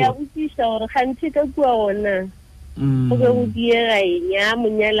ke a botsisa gore gantsi ka kua ona go be go diega eng ya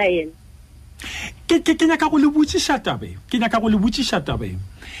monyala yena ke nyaka go le botsisa tabe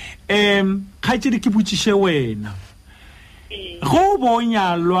ga itse ke botsise wena go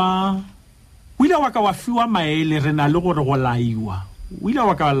bonyalwa o ile wa ka wa fiwa maele re na le gore go laiwa o ile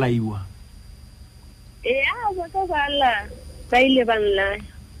wa ka wa laiwa ba ka bala ba ile ba nlaya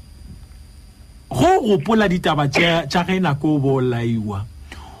go gopola ditaba tša ge nako o bo laiwa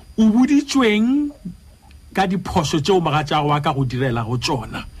o boditsweng ka diphoso tšeo mogatša wa ka go direla go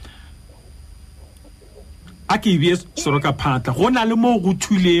tšona a ke bie soroka phatla go na le mo go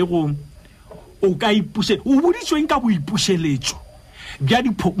thulego o ka ipuse o boditsweng ka boipuseletšo bja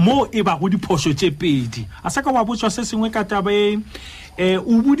mo e ba go diphoso tše pedi a sa ka wa botswa se sengwe ka tabe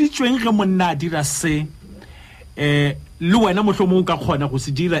o boditsweng ge monna a dira se le wena mohlomong o ka kgona go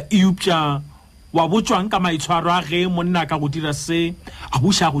se dira eupša wa botswang ka maitshwaro a ge monna ka go dira se a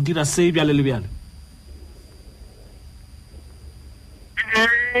buša go dira se bjale le bjale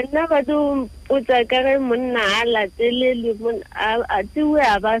nna batho o tsa ka ge monna a latelele a tsewe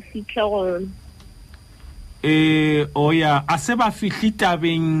a ba fitlha gona o ya a se ba fitlhi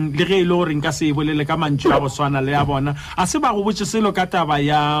tabeng le ge e le gore nka se e bolele ka mantšu a go swana le ya bona a se ba go botse selo ka taba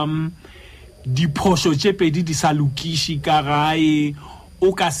ya diphoso tše pedi di sa lokiši ka gae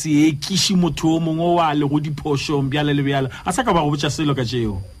o ka se ekiši motho o mongwe wa le go diphošong bjale le bjale a sa ka ba go botsa selo ka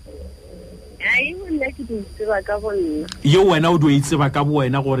tšeo yo wena o do e tseba ka bo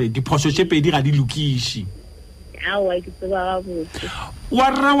wena gore diphoso tše pedi ga di lokiši wa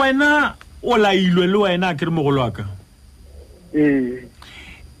rra wena o lailwe le wena a ke re mogolo wa ka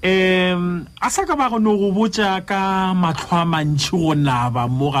a sa ka ba go no go botsa ka matlho a mantši go naba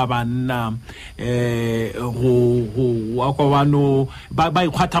mo ga banna wa kwa bano ba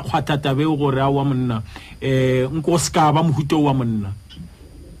ikgwatha-kgwatha tabe gore a wa monna nko se ka ba mohuto wa monna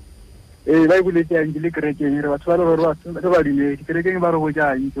ba e boletse yang le kerekeng re batho ba le gore ba dumedi kerekeng ba re go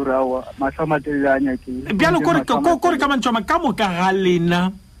jang gore awa mahlo a matelele a nyakeng bjalo kore ka mantšhoma ka moka ga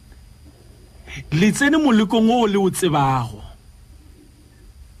lena le tsene molekong o le o tsebago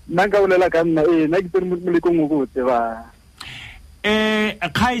nna nka bolela ka nna nna ke tsene molekong o go o tsebang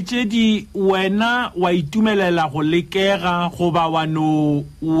kgaetšedi wena wa itumelela go lekega goba wa no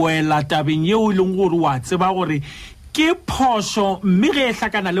wela tabeng yeo e leng gore wa tseba gore ke phoso mme ge e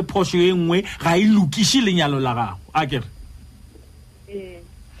hlakana le phoso e nngwe ga e lokiše lenyalo la gago a kere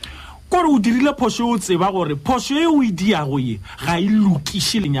kore o dirile phoso o tseba gore phoso e o e diago ye ga e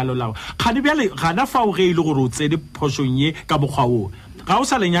lokiše lenyalo la gago gane bjale gana fao ge e le gore o tsene phosong ye ka mokgwa oo ga o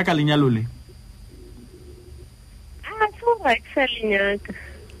sa lenyaka lenyalo le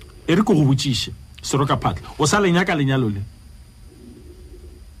e re ko go botšiše seroka phatla o sa lenyaka lenyalo le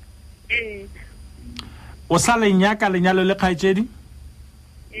o sa lenyaka lenyalo le kgaetšedi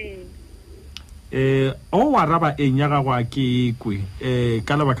o wa raba eng ya gago a ke kwe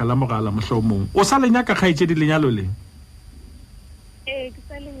ka lebaka la mogala mohlomong o sa lenyaka kgaetšedi lenyalo le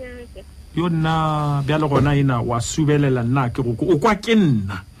yo nna bjale gona ena wa subelela nna ke go o kwa ke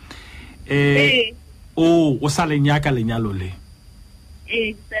nna o sa lenyaka lenyalo le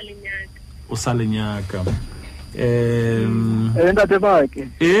o sa lenyaka ntate bake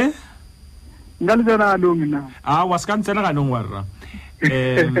nka le tsena ganong nna wa se ka ntsena ganong wa rra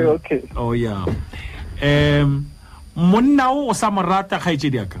okay oh ya monna o sa mo rata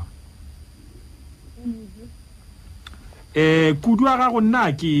kgaetšedi aka kudu a gago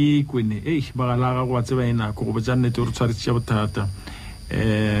nna ke kwene bagala a gago wa tseba ena ko go botsa nnete gore tshwaretše bothata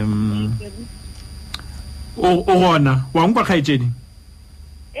o gona wa nkwa kgaetšedi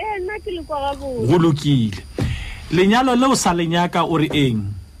nna ke le kwa gabotse go lokile lenyalo le o sa lenyaka o re eng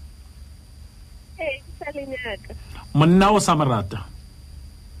ke sa lenyaka monna o sa mo rata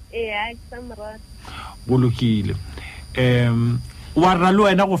ke sa mo rata go lokile wa rra le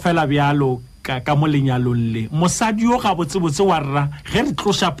wena go fela bjalo ka mo lenyalong le mosadi yo ga botsebotse wa rra ge re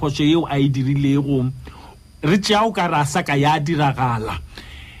tloša phoso yeo a e dirilego re tšea o ka ra sa ka ya diragala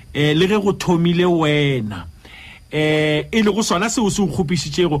le ge go thomile wena e le go sona seo se o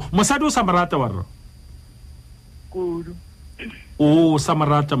kgopišitšego mosadi o sa morata wa rra kudu o sa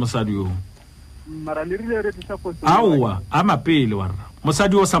morata mosadi yo mara le rile re tsa go aowa a mapele wa rra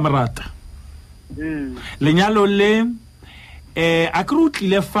mosadi o sa morata lenyalo le a ke re o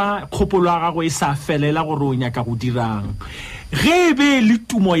tlile fa kgopolo ya gago e sa felela gore o nyaka go dirang ge be le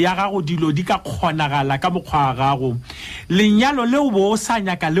tumo ya gago dilo di ka kgonagala ka mokgwa wa gago lenyalo le o bo o sa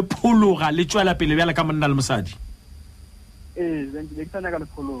nyaka le phologa le tswela pele bjala ka monna le mosadi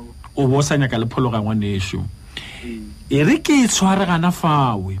o bo o sa nyaka le phologa ngwaneso e re ke e tshwaregana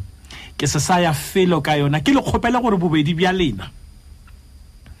fawe ke se sa ya felo ka yona ke le kgopela gore bobedi bja lena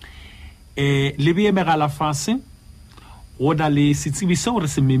le be megala fase go na le setsebi seo re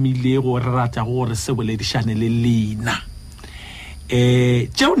se memilego re rata gore se boledišane le lena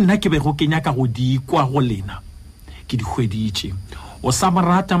tšeo nna ke be go kenya ka go di kwa go lena ke di hweditše o sa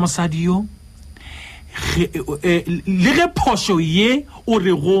morata mosadi yo le ge phošo ye o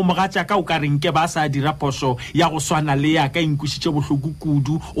re go mogatša ka o ka reng ke ba sa dira phošo ya go swana le ya ka inkušitše bohloko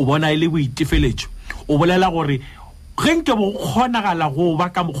kudu o bona e le boitefeletšo o bolela gore ge nke bo kgonagala go ba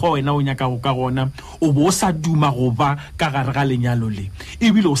ka mokgwa wena o nyaka go ka gona o bo o sa duma go ba ka gare ga lenyalo le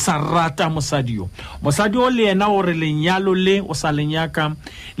ebile o sa rata mosadi yo le yena o re lenyalo le o sa lenyaka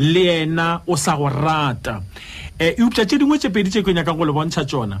le yena o sa go rata e upša tše dingwe tše pedi tše ke nyaka go le bontšha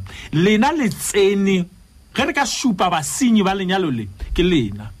tšona lena le tsene ge re ka šupa basenyi ba lenyalo le ke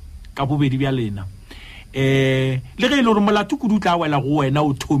lena ka bobedi bja lena le ge e le gore molato kudu tla wela go wena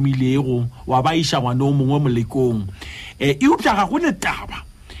o thomilego wa ba iša ngwane o mongwe molekong e upša ga go le taba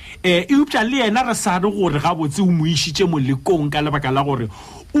e upša le yena re sa re gore gabotse o mo išitše molekong ka lebaka la gore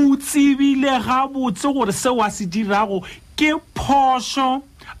o tsebile gabotse gore seo a se dirago ke phošo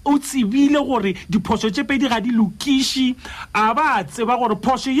o tsebile gore diphošo tše pedi ga di lokiši a ba tseba gore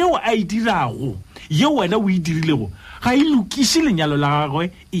phošo yeo a e dirago yeo wena o e dirilego ga e lokiši lenyalo la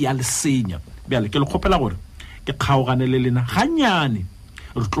gagwe e ya le senya bjale ke le kgopela gore ke kgaogane le lena gannyane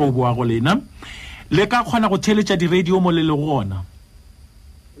re tlo boa go lena le ka kgona go theletša di-radio mo le le gona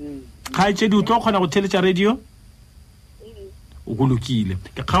ga e tšedi o tlo kgona go theletša radio o go lokile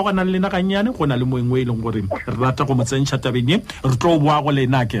ke kgaogana le lena gannyane go na le moeng o e leng gore re rata go mo tsentšha tabeng ye re tlo boa go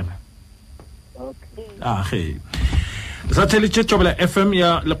lena kere age sa theletše tšobela FM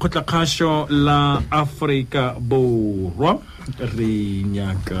ya lekgotlakgašo la Afrika Borwa re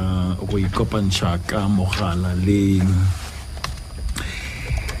nyaka go ikopantšha ka mogala le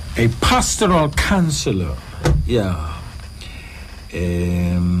a pastoral counselor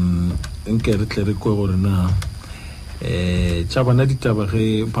nke re tle re kwe gore na tša bona ditaba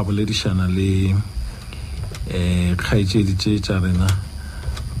ge ba boledišana le kgaetšedi tše tša rena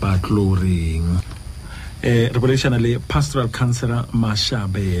ba tlo reng re boledišana le pastoral counselor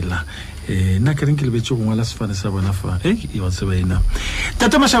Mashabela nna ke reng ke lebetse go ngwala sefane sa bona fa e wa tseba ena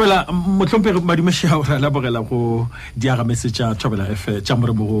tata Mashabela motlhompe madumešea o re a labogela go Diagametse tša Thobela tša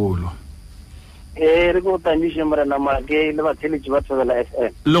more mogolo re go tamiše morena make le batheletši ba Thobela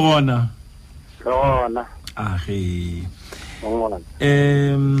FM le gona age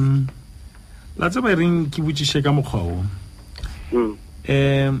la tseba e reng ke botšiše ka mokgwa o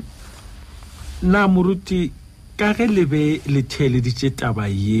na moruti ka ge le be le theleditše taba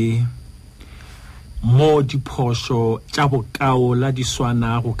ye mo diphošo tša bokao la di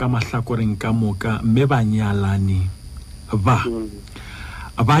swanago ka mahlakoreng ka moka mme banyalani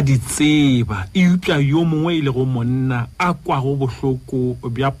ba di tseba e upša yo mongwe e le go monna a kwago bohloko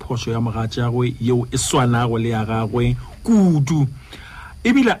bja phošo ya mogatsagwe yeo e swanago le ya gagwe kudu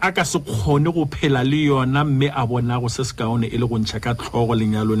ebile a ka se kgone go phela le yona mme a bonago se se kaone e le go ntšha ka tlhogo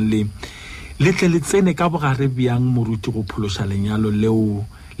lenyalong le tle le tsene ka bogare bjang moruti go phološa lenyalo leo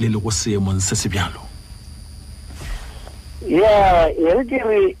le le go seemong se se bjalo e re ke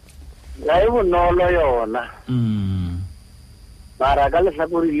re ga e bonolo yona mara ka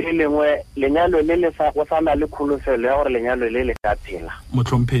lehlakori le lengwe lenyalo le le sa go sana le kholofelo ya gore lenyalo le le ka phela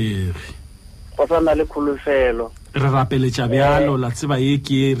motlhomphegi go sana le kholofelo re rapeletša bjalo la tseba ye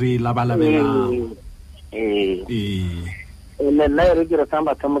ke re labalabelang le nna e re ke re sa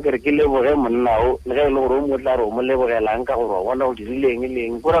mathomo ke re ke leboge monna o le ge e le gore o motla re o mo lebogelang ka gore wa bona o dirileng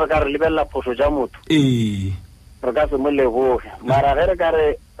leng kore re ka re lebelela phošo tša motho re ka se mo leboge mara ge re ka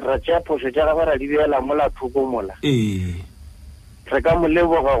re ra tšea phošo tša gagwe ra di beela mola thoko mola re ka mo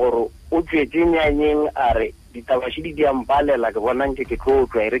leboga gore o tšwetse nyanyeng a re ditabašidi di ampalela ke bonang ke tlo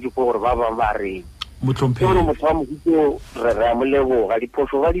tlwa e re ke po gore ba bangwe ba reng Motlhomphe gore motho wa mohuto re mo leboga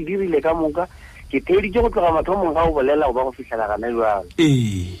diphoso ba di dirile ka moka ke theditse go tloga mathomong ga o bolela go ba go fitlhela gana jwalo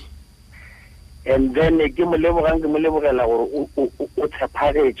and then ke mo lebogela gore o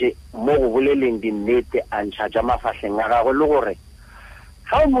tshepagetse mo go boleleng dinnete a ntšha ja mafatlheng a gago le gore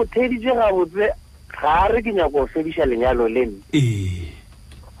ga o mo theditse gabotse ga re ke nyako go fediša lenyalo leno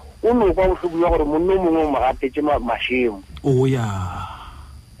o no kwa botlhoko ya gore monno mongwe o mogatetse mašemo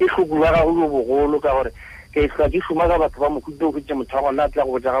e tlhoko ya gago yo bogolo ka gore ke tla ke šoma ka batho ba mokhutlo o khutse motho wa gona a tla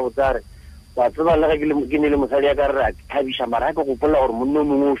go botsa gabotse a re wa tseba le ke ne le mosadi ya ka re a thabiša mara ke gopola gore monno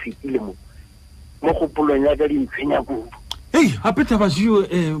mongwe o fetile mo kgopolong ya ka dintshwenya kudu gape tabasio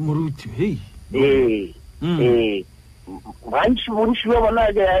moruti bontši ba bona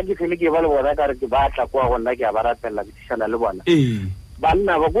ke fele ke ba le bona ka re ke ba tla kwa gona ke a ba ratelela ke tišana le bona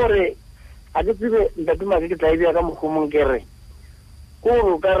banna ba kore a ke tsebe ntatumake ke tla ebea ka mokgomong ke re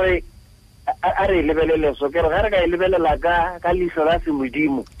kore ka re a re lebelele so ke re ga re ka e lebelela ka leitlho la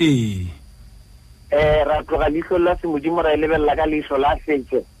semodimo ra tloga leitlho la semodimo ra e lebelela ka leitlho la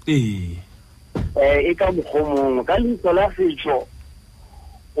setso e ka mokgomong ka leitlho la setso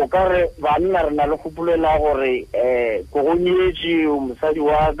o ka re banna re na le kgopolela gore ko go nyetše mosadi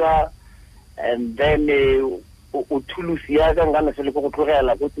wa ka and then o thulusi ya ka nkana se le ko go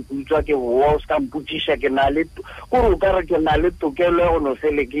tlogela ko kutswa ke boa o se ka mpotšiša ke na le kore o ka re ke na le tokelo ya go no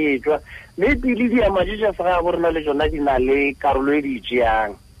sele ke etswa mme pele diamaditša se ga go rena le tsona di na le karolo e di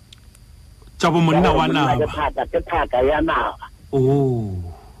tšeang tša bomonna wa naba ke thaka ya naba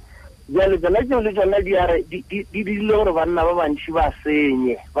jale tsona tseo le tsona di dirile gore banna ba bantši ba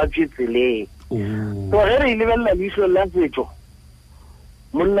senye ba tswe tseleng so ge re e lebelela leitlho la setso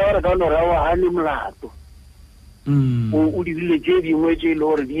monna wa re ka onore wa gane molato o dirile tše dingwe tše e le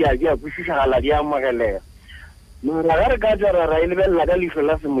gore di a kwešišagala di amogelega mara ga re ka tsara ra e lebelela ka leitlho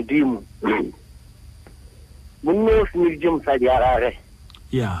la semodimo monna o senyeditše mosadi ya gage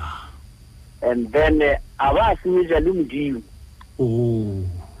and then a ba a senyetša le modimo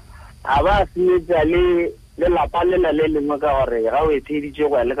a ba a senyetša le lapa lela le lengwe ka gore ga o etheditše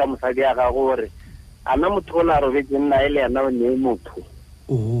go ya le ka mosadi ya gago gore a na motho o la robetse nna e le yana o nee motho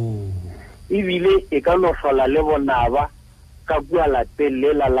ebile e ka no hlola le bonaba ka kua lapeng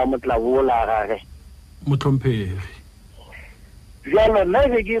lela la motlabo la gage motlhomphegi jalo nna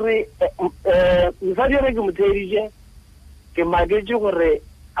be ke re mosadi re ke motheditše ke maketse gore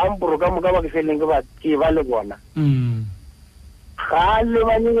amporo ka moka ba ke feleng ke ba le bona ga le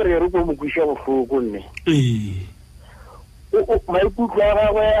bane gore re ko mo kwiša bohloko nne maikutlo a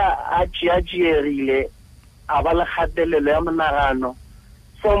gagwe a tšeatšeegile a ba le kgatelelo ya monagano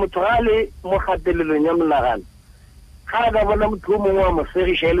so motho ga le mo kgatelelong ya monagano ga a ka bona motho o mongwe wa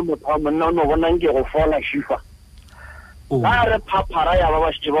mosegiša e le motho wa monna o no bonang ke go fola šifa ga a re phaphara ya ba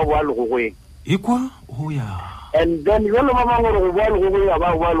ba šitše ba boa legogweng and then jalo ba bangwe gore go boa legogweng a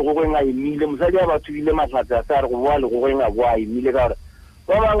ba boa legogweng a emile mosadi a ba thubile mahlatse a sa re go boa legogweng a boa emile ka gore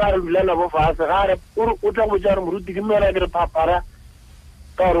ba bangwe a re dulana bo fase ga re o tla go tša re moruti ke mmera ke re phaphara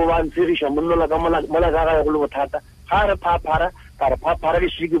ka gore o ba ntshegiša monnola ka mola ka gae go le bothata ga re phaphara ka re phaphara ke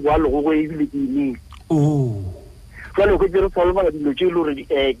šike boa legogo ebile ke emile jalo ke tsere solvaa dilo tše e le gore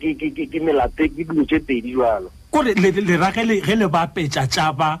ke melate ke dilo tše pedi jalo kore le rage ge le bapetša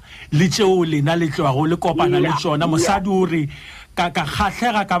tšaba le tšeo lena le tloago le kopana le tšona mosadi o re ka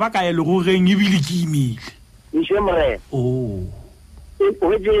kgahlega ka ba ka ya legogeng ebile ke imile išemorena o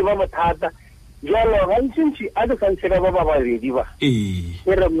wetse ba bothata jalo gantšintši a ke santšhela ba ba babedi ba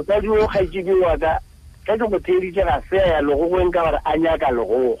ke re mosadi o kgaitšedi wa ka ka ke motheditše ga se ya legogeng ka gore a nyaka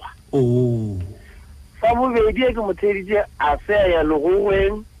legoga sa bobedi e ke motheditše a se ya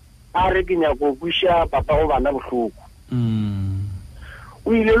legogeng a re ke nyako kwiša papa go bana bohloko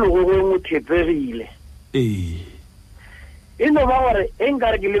o ile legogeng o thepegile e no ba gore e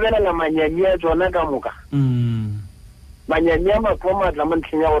nka re ke lebelela manyami a tsona ka moka manyami a mathomatla mo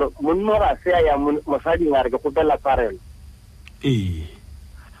ntlheng ya gore monno ga se ya mosading a re ke kgopela tsarelo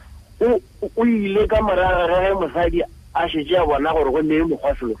o ile ka moraga ge mosadi a šetse a bona gore go nee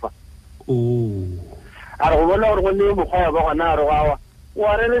mokgwa selofa a re go bona gore go nee mokgwa ya ba gona a re gawa o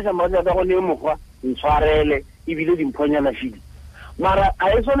a releša maatla ka go nee mokgwa ntshwarele ebile dimphonyana file mara a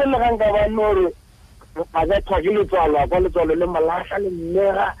e tshwanele ga nka banne gore a ka thwa ke letswalo a kwa letswalo le malatlha le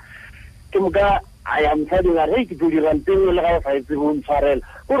mmega ke moka a ya mosading a re ke tlo dirang teng le ga e sa etse go ntshwarela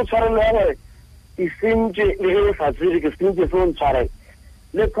gore tshwarelo ya gore e sentše le ge e sa tsere ke sentše se o ntshwarela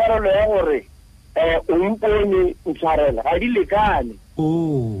le tshwarelo ya gore o mpone ntshwarela ga di lekane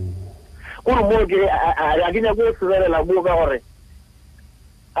gore mo ke a ke nyako o sebelela mo ka gore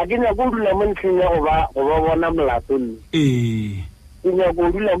a ke nyako o dula mo ntlheng ya go ba bona molato nne ke nyako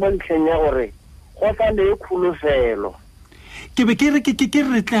o dula mo ntlheng ya gore go sa le kgolofelo ke be ke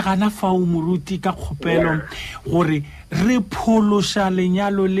re tlegana fao moruti ka kgopelo gore re phološa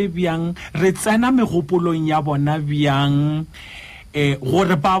lenyalo le bjang re tsena megopolong ya bona bjang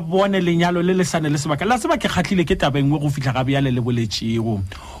gore ba bone lenyalo le le sane le sebaka la tseba ke kgatlhile ke taba engwe go fihla ga bjale le boletšego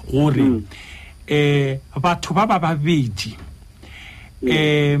gore batho ba babedi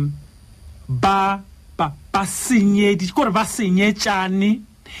ba senyeditše gore ba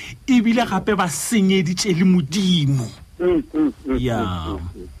senyetšane ebile gape ba senyeditše le modimo ya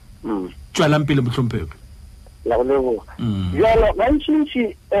tswelang pele mohlomphego la go leboga jalo gantšintši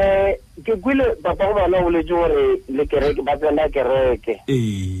ke kwile papa go bana o letse gore le kereke ba tsena kereke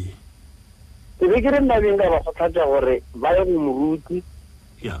ke be ke re nnabeng ka ba kgothatša gore ba ye go moruti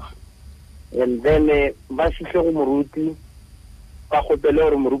and then ba fihle go moruti ba kgopele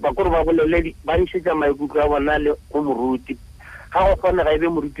gore moruti ba kore ba bolele ba nšhetša maikutlo a bona le go moruti ga go kgone ga ebe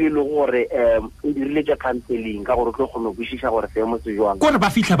moruti e le gore o dirile tša counseling ka gore o tlo kgone go kwešiša gore seemo se jwang kore ba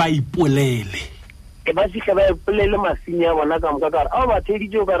fitlha ba ipolele ba fitlha ba ipolele masini a bona ka moka kare a ba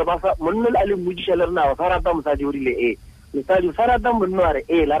theditše o kare monna a le mmodiša le rena sa rata mosadi o rile mosadi o sa rata monna a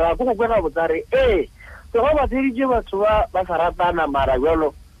re la ra ko go kwena botsa re so ga ba theditše batho ba sa ratana mara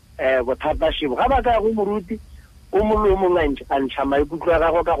bjalo bothatašhibo ga ba ka go moruti o mongwe o mongwe a ntšha maikutlo a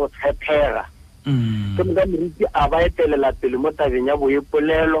gago ka go tshepega ke moka moruti a ba etelela pele mo tabeng ya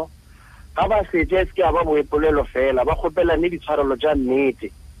boepolelo ga ba setse e seke a ba boepolelo fela ba kgopelane ditshwarelo tša nnete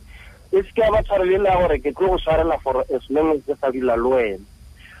e seke a ba tshwarelela gore ke tlo go tshwarela for as long as ke sa dula le wena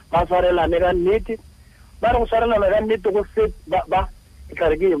ba tshwarelane ka nnete ba re go tshwarelana ka nnete go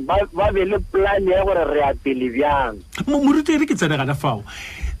ba be le plan ya gore re a pele bjang moruti re ke tsenegana fao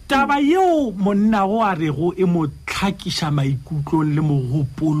taba yeo monna go a rego e mo tlhakiša maikutlong le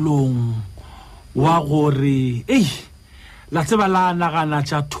mogopolong wa gore la tseba la nagana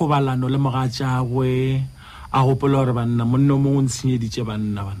tša thobalano le mogatsagwe a gopola gore banna monna o mongwe o ntshenyeditše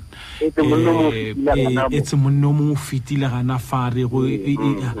banna etse monna o mongwe o fetile gana fa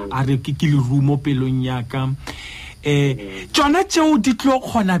a re ke lerumo pelong yaka tsona tšeo di tlo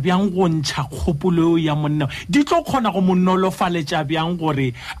kgona bjang go ntšha kgopolo ya monna di tlo kgona go monolofaletša bjang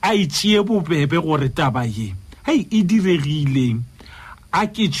gore a itšee bobebe gore taba ye e diregile a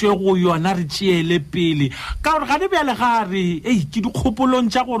ke tšwe go yona re tšeele pele ka gore gane bjale ga re ke dikgopolong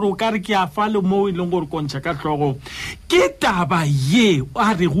tša gore o ka re ke a fa le mo e leng gore kontšha ka tlogo ke taba ye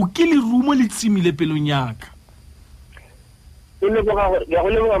a re go ke lerumo le tsemile pelong yaka ke go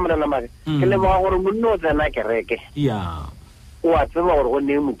leboga morena mare ke leboga gore monna o tsena kereke o a tseba gore go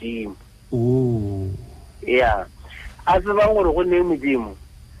nne modimo a tsebang gore go nne modimo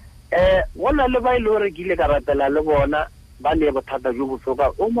go na le ba ile gore ke ile ka ratela le bona ba le bothata jo bosoka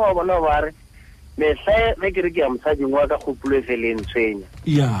o mo wa bona ba re mehla ge ke re ke ya mosading wa ka kgopolo e fele ntshwenya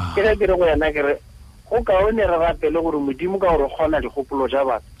ke ge ke re go yana ke re go kaone re rapele gore modimo ka gore kgona dikgopolo tša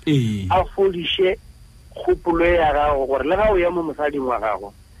batho a fodiše kgopolo ya gago gore le ga o ya mo mosading wa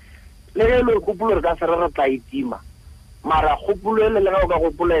gago le ge le kgopolo re ka se re tla itima mara kgopolo ele le ga o ka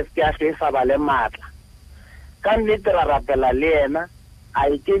gopola e seke age e sa ba le maatla ka nnete ra rapela le yena a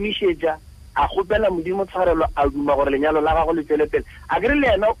ikemišetša a kgopela modimo tshwarelo a duma gore lenyalo la gago le tswele pele a kere le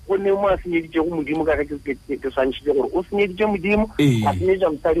yena o ne mo a senyeditše go modimo ka ge ke swantšhitše gore o senyeditše modimo a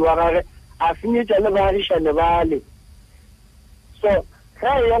senyetša mosadi wa gage a senyetša le baagišane bale so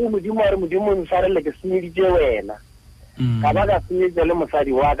ga e ya go modimo a re modimo ntshwarele ke senyeditše wena ka ba ka senyetša le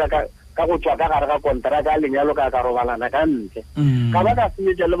mosadi wa ka ka go tswa ka gare ga kontraka a lenyalo ka robalana ka ntle ka ba ka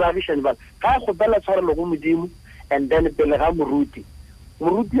senyetša le baagišane bale ga a kgopela tshwarelo go modimo and then pele ga moruti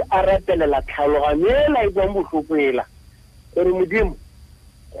a ratelela tlhaloganyo ela e tswang bohloko ela gore modimo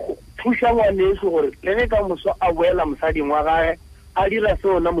thuša ngwaneso gore le ge ka moso a boela mosading wa gage a dira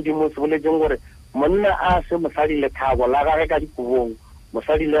seona modimo o se boletseng gore monna a se mosadi lethabo la gage ka dikobong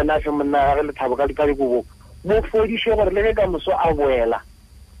mosadi le yena a se monna a gage lethabo ka dikobong mo fodiše gore le ge ka moso a boela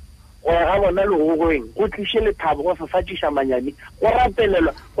go ya ga bona legogoeng go tliše lethabo go sefatšiša manyami go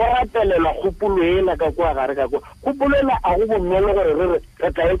rapelelwa kgopolo ela ka kwa gare ka kwa kgopolo ela a go bonolo gore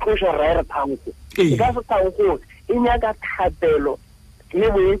re tla e tloša ra e re thanko e ka se thanko e nyaka thapelo le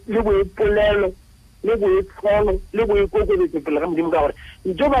boepolelo le boetsholo le boikokobetso pele ga modimo ka gore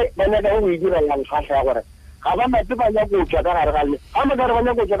ntho ba nyaka go e direla nkgatlha ya gore ga ba mape ba nyako go tswa ka gare ga lene ga mokare ba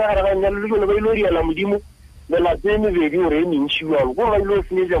nyako go tswa ka gare ga lenyalo le jone ba ile o diela modimo melato e mebedi gore e mentši jalo gore ba ile o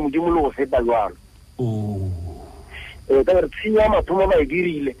senyetša modimo le go feta jalo ka gore tshenyo ya mathomo ba e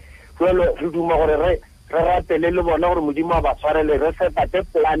dirile jalo re duma gore re rapele le bona gore modimo a ba tshwarele re setate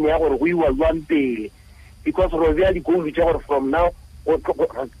plan ya gore go iwa jwang pele because re bea dikoulu tša gore from now o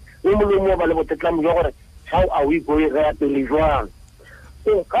molomo ba le botetlamo jwa gore how are we going re ya pele jwang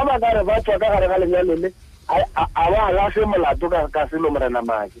so ka ba gare ba tswa ka gare ga lenyalo le a ba la se molato ka selo morena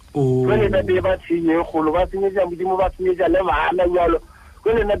maki go le nna ba tsinye golo ba tsinye ja modimo ba tsinye ja le bana nyalo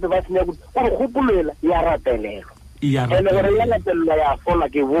go le nna ba tsinye go gopolela ya ratelelo ya ratelelo ya fola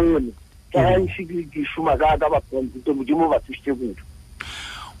ke bone ka ntshiki ke shuma ka ba ponto modimo ba tsitse go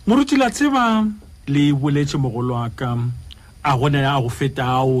moruti la tseba le boletse mogolo wa ka a gona ya go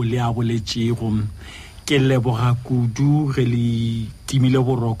feta o le a boletšego ke leboga kudu ge le timile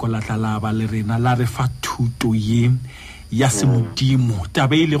boroko la tlalaba le rena la re fa thuto ye ya semodimo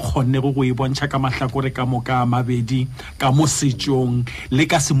taba ile kgonne go e bontšha ka mahlakore ka moka mabedi ka mo setšong le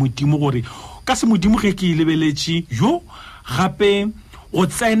ka semodimo gore ka semodimo ge ke lebeletše yo gape go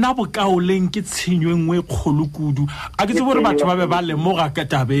tsena bokaoleng ke tshenyo nngwe kgolo kudu a ke tse gore batho ba be ba lemoga ka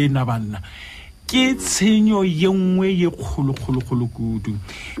tabena banna ke tshenyo ye nngwe ye kgolo kudu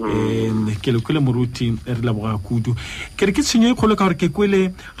ke le kwele moruti re leboga kudu ke re ke tshenyo ye kgolo ka gore ke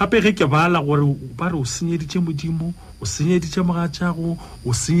kwele gape ge ke bala gore ba re o senyeditše modimo o senyeditše mogatšago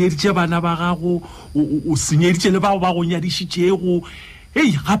o senyeditše bana ba gago o senyeditše le bao ba go nyadišitšego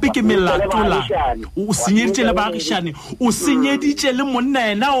hey gape ke melatola o senyeditše le baagišane o senyeditše le monna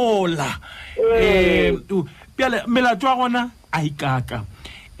yena ola pele melato a gona a ikaka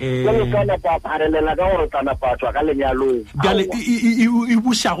bjale e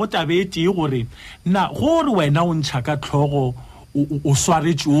bušago tabete gore na gore wena o ntšha ka tlhogo o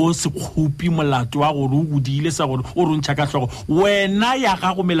swaretše o sekgopi molato wa gore o godile sa gore o re o ntšha ka tlhogo wena ya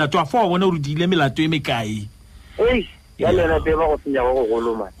gago melato a fa wa bona gore o diile melato e mekae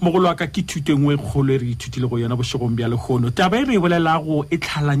mogolo wa ka ke thuto nngwe kgolo e re ithutile go yona bošegong bja lehono taba e re e bolelago e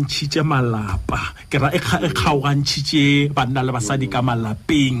tlhalantšhitše malapa ke ra e kgaogantšhitše banna le basadi ka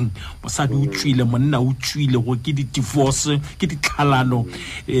malapeng mosadi o tswile monna o tswile go ke di-divorce ke ditlhalano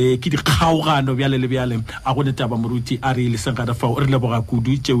ke dikgaogano bjale le bjale a gone taba moruti a re e leseng gare fao re leboga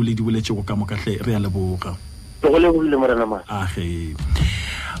kudu tšeo le di boletšego ka mokahle re a leboga age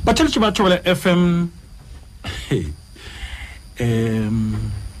batheletše ba Thobela FM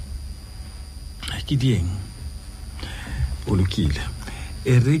ke dieng o lokile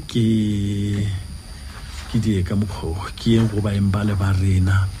e re ke die ka mokgo ke eng go baeng ba le ba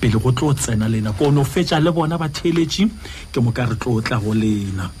rena pele go tlo tsena lena ko no fetša le bona ba theletše ke mo ka re tlo tla go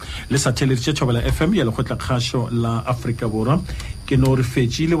lena le sa theletše Thobela FM ya le go tla kgašo la Afrika Borwa ke no re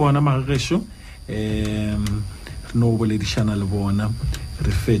fetše le bona magagesho no boledišana le bona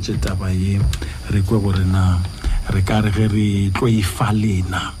re fetše taba ye re kwe gore na re ka re ge re tlo e fa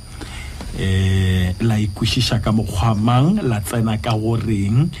lena la ikwešiša ka mokgwamang la tsena ka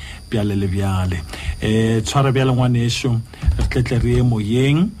goreng bjale le bjale tshware bjale ngwanešo re tletle re ye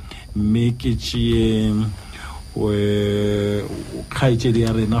moyeng mme ke tšee kgaetšedi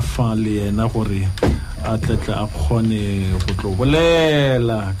ya rena fa le yena gore a tletle a kgone go tlo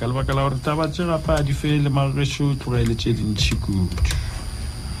bolela ka lebaka la gore taba tše gape a di fele magešo tlogele tše dintšhi kudu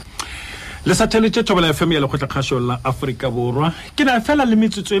le satellite Thobela FM ya le khotla kgašo la Afrika Borwa ke na fela le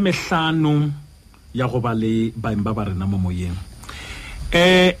metsotso e mehlano ya go ba le baeng ba ba rena mo moyeng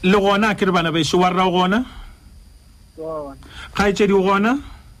le gona ke re bana ba šo wa ra gona ga itšedi gona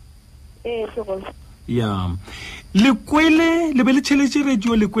ke gona ya le kwele le be le tšheletše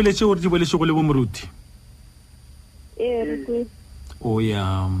radio le kwele tše gore di bolešego le bo moruti re kwele o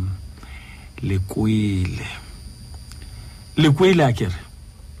ya le kwele a kere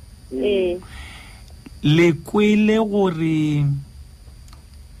le kwele gore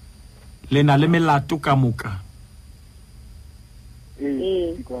le na le melato ka moka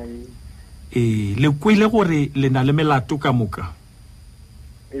le kwele gore le na le melato ka moka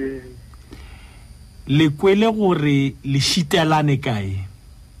le kwele gore le šitelane kae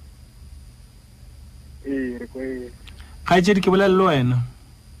ga e tšedi ke bolela le wena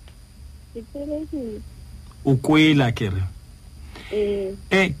o kwela kere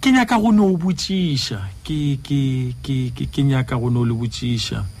ke nyaka go no botšiša ke nyaka go no le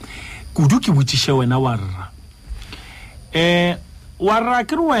botšiša kudu ke botšiša wena wa rra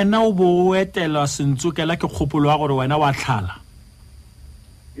ke re wena o bo etela sentsokela ke kgopolo wa gore wena wa tlhala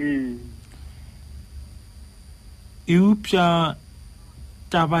eupša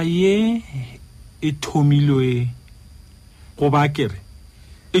taba ye e thomilwe go ba kere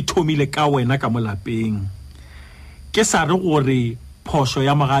e thomile ka wena ka molapeng ke sa re gore phošo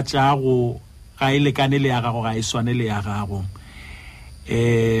ya mogatšago ga e lekane le ya gago ga e swane le ya gago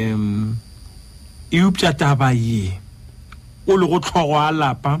eupša taba ye o le go tlhogo a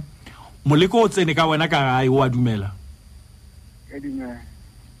lapa moleko o tsene ka wena ka gae o a dumela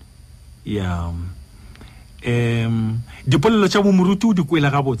ya dipolelo tša bomoruti o di kwele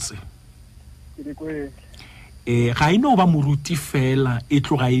gabotse ga ino ba moruti fela e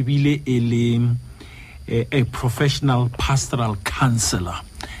tloga e bile e le a professional pastoral counselor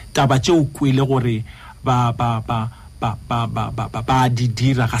taba tšeo kwele gore ba di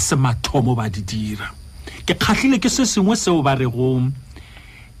dira ga se mathomo ba di dira ke kgahlile ke se sengwe seo ba re go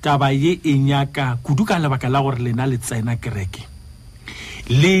taba ye e nyaka kudu ka lebaka la gore lena le tsena kereke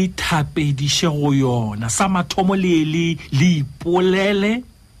le thapediše go yona sa mathomo le ipolele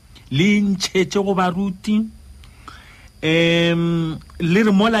le ntšhetše go baruti le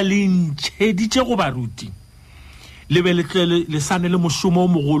re mola le ntšheditše go baruti le be le sane le mošomo o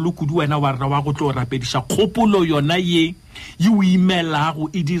mogolo kudu wena wa rena wa go tlo rapediša kgopolo yona ye o imelago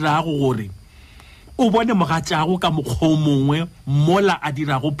e dirago gore o bone mogatšago ka mokgwa mongwe mola a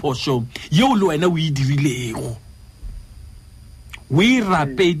dirago phošo yeo le wena o e dirilego o e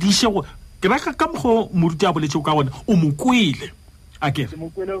rapediše go ke raka ka mokgwa moruti a boletšego ka gone o mokwele a kere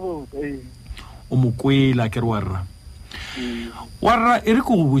o mokwele a kere wa rra e re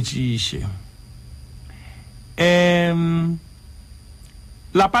ko go botšiše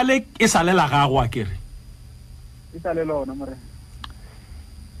lapa le e sa le la gago a kere e sa le lona more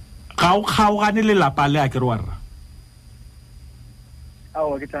ga o kgaogane le lapa le a kere wa rra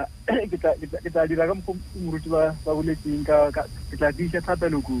awa ke tla dira ka moruti ba boletseng ke tla diša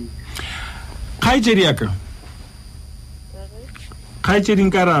thapelo kudu kgaetšedi yaka kgaetšedi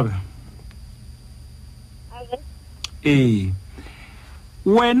nkarabe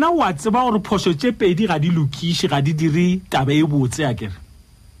wena wa tseba gore phošo tše pedi ga di lokiše ga di dire taba e botse a kere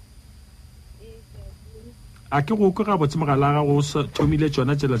a ke go ka botse mogala ga go thomile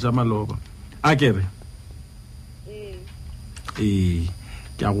tšona tšela tša maloba a kere ke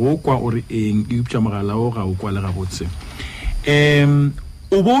a go kwa ore eng e upša mogala o ga o kwa le ga botse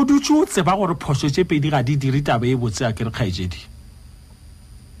o bo dutse o tseba gore phošo tše pedi ga di dire taba e botse a kere kgaetšedi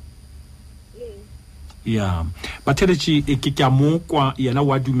ya batheletši ke a mokwa yena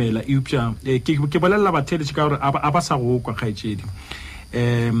wa dumela e upša ke bolelela batheletši ka gore a ba sa go kwa kgaetšedi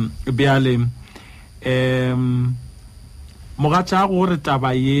bjale mogatšago gore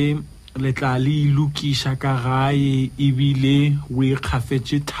taba ye le tla le ilokiša ka gae ebile o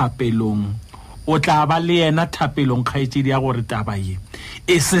ikgafetše thapelong o tla ba le yena thapelong kgaetšedi ya gore taba ye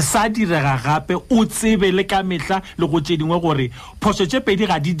e se sa direga gape o tsebe le ka mehla le go tše dingwe gore phošo tše pedi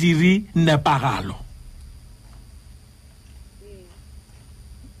ga di dire nepagalo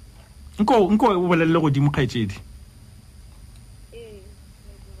nko o bolelele godimo kgaetšedi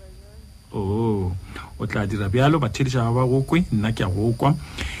o tla dira bjalo bathediša ba go kwe nna ke a go kwa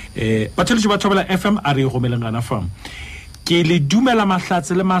bathediši ba thobela FM a re gomeleng gana fam ke le dumela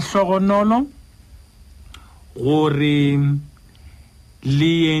mahlatse le mahlogonolo gore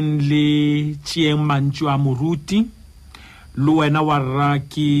le yen le tšeeng mantšu a moruti le wena wa rra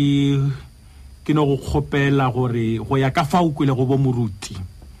ke no go kgopela gore go ya ka fa o kwele go bo moruti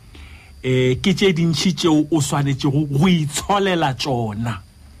ke tše dintšhi tšeo o swanetšego go itsholela tšona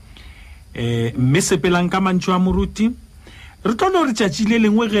mme sepelang ka mantšu a moruti re tlono re tšatši le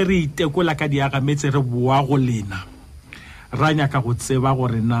lengwe ge re itekola ka Diagametse re boa go lena ra nyaka go tseba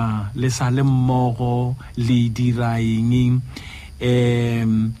gore na le sa le mmogo le dira eng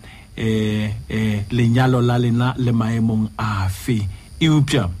lenyalo la lena le maemong afe e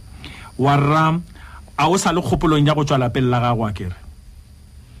upša wa rra a o sa le kgopolong ya go tšwa lapeng la gago a kere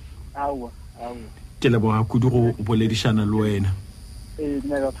awa ke leboga kudu go boledišana le wena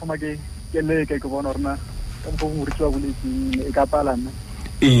nna ga thoma ke leke ke bona rena ka go moruti wa boletseng e ka palana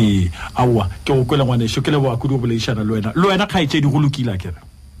awa ke go kwela ngwanešo ke leboga kudu go boledišana le wena kgaetšedi go lokile a kere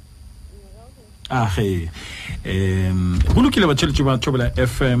age go lokile batheletši ba thobela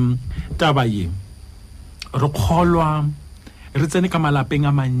FM taba ye re kgolwa re tsene ka malapeng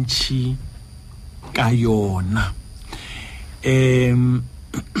a mantši ka yona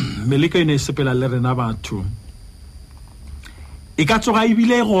meleka ene sepela le rena batho e ka tsoga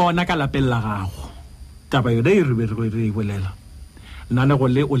ebile gona ka lapeng la gago taba yona e re bolela nanego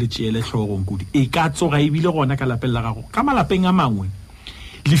le o le tšeele hlogong kudi e ka tsoga ebile gona ka lapeng la gago ka malapeng a mangwe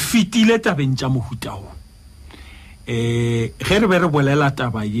le fitile tabeng tša mohutao ge re be re bolela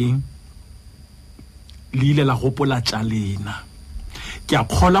taba ye le ile la gopola tša lena ke a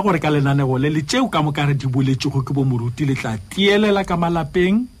kgola gore ka lenanego le tšeo ka moka re di boletšego ke bo moruti le tla tielela ka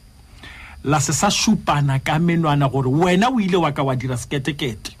malapeng la se sa šupana ka menwana gore wena o ile wa ka wa dira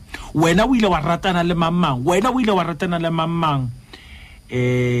sketekete wena o ile wa ratana le mamang wena o ile wa ratana le mamang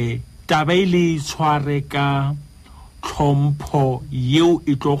taba ile tshware ka tlhompho yeo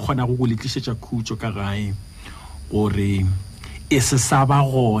e tlo kgona go letlišetša khutšo ka gae gore e se sa ba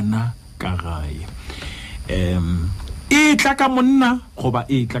gona ka gae e tla ka monna goba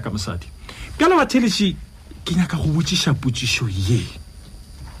e tla ka mosadi ka la batheleši ke nyaka go botsiša potsišo ye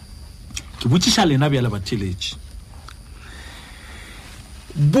ke botsiša lena bjale batheletši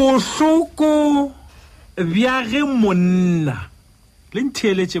bohloko bja ge monna le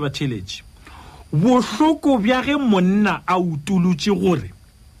ntheeletše batheletši bohloko bja ge monna a utulutše gore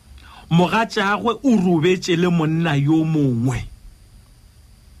mogatsagwe o robetše le monna yo mongwe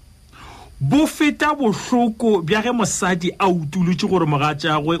bo feta bohloko bja ge mosadi a utulutše gore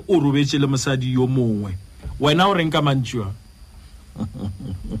mogatsagwe o robetše le mosadi yo mongwe wena o reng ka mantšwa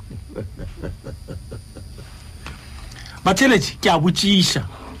batheletši ke a botšiša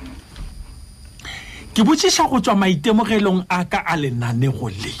go tšwa maitemogelong a ka a lenanego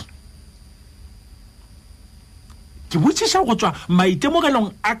le ke botšiša go tswa maitemogelong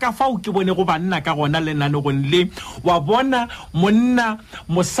a ka fao ke bone go banna ka gona lenanegong le wa bona monna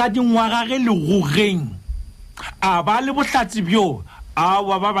mosading wa gage legogeng a ba le bohlatsi bjo a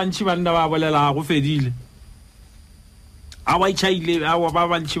wa ba bantši banna ba bolela go fedile a wa itšhaile a wa ba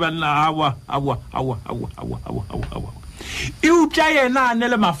bantši banna a wa e utla yena a ne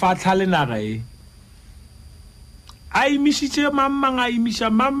le mafatla le naga e a imisitše mamang a imisa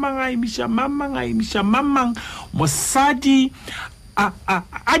mamang mosadi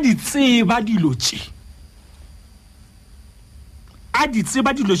a di tseba dilo tše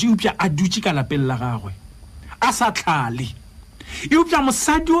upša a dutše ka lapeng la gagwe a sa tlhale e upša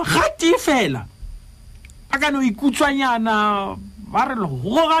mosadi ga tee fela a ka no ikutswanyana ba re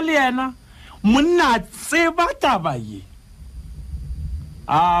legoga le yena monna a tseba taba ye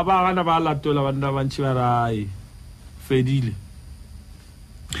a ba gana ba latola banna bantši ba rae fedile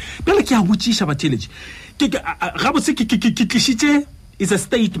bjale ke a botšiša batheletši gabotse ke tlišitše is a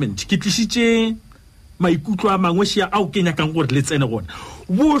statement ke tlišitše maikutlo a mangwe šea ao ke nyakang gore le tsene gona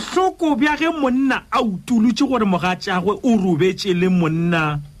bohloko bja ge monna a utulutše gore mogatsagwe o robetše le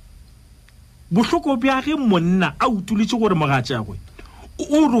monna bohloko bja ge monna a utulutše gore mogatsagwe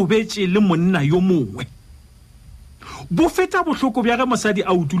o robetše le monna yo mongwe bo feta bohloko bja ge mosadi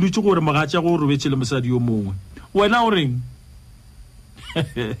a utulutše gore mogatsagwe o robetše le mosadi yo mongwe wena o reng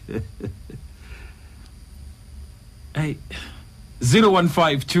hey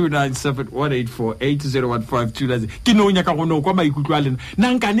 015297184 ke no nyaka go no kwa maikutlo a lena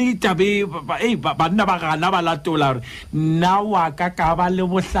nankane tabe banna ba gana ba latola gore nna wa ka ka ba le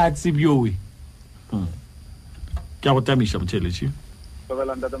bohlatsi bjowe ke a go tamiša motheletši e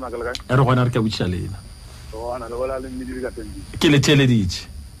re gona re ka botšiša lena ke le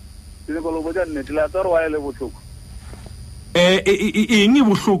theleditše eng e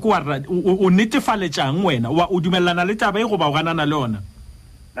bohloko wa rra o netefaletšang wena o dumelana le taba e go ba o ganana le yona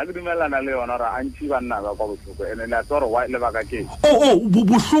nna ke dumelana le yona ra antši banna ba kwa bohloko ene le a tsoro wa lebaka ke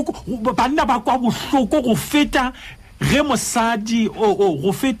bohloko banna ba kwa bohloko go feta ge mosadi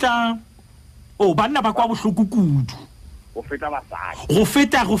go feta banna ba kwa bohloko kudu go feta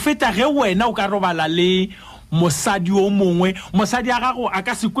basadi go feta ge wena o ka robala le mosadi o mongwe mosadi a gago a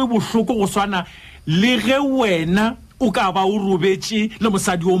ka se kwe bohloko go swana le ge wena o ka ba o robetše le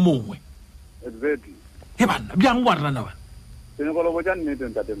mosadi o mongwe exactly he banna bjang wa rana ba tsene go lo botša nnete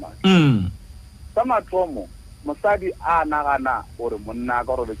ntatemane sa mathomo mosadi a nagana gore monna a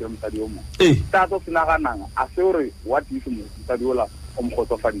ka robetše le mosadi o mongwe tato se naganang a se gore what if mosadi ola o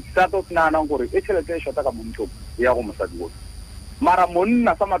mokgotsofadise tato se naganang gore e tšhelete e shota ka montšhopo e ya go mosadi ola mara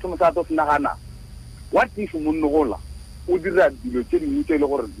monna sa mathomo sa tato se nagana what if monna gola o dira dilo tše dingwe tše e le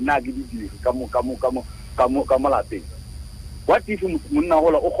gore nna ke di dire ka mo lapeng what if monna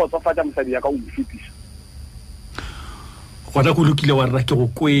gola o kgotsofatša mosadi ya ka o mo fetiša gona go lokile wa rra ke go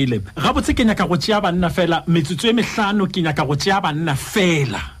kwele gabotse ke nyaka go tšea banna fela metsotso e mehlano ke nyaka go tšea banna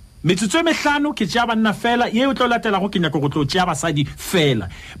fela metsotso e mehlano ke tšea banna fela ye o tlo latelago ke nyaka go tlo tšea basadi fela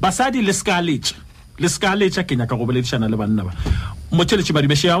basadi le ska letša ke nyaka go boledišana le banna ba motheletši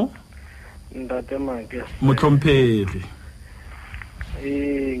badimešo yao ntate make motlhomphege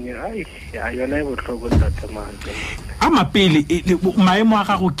yona e bohloko ntate make a mapele maemo a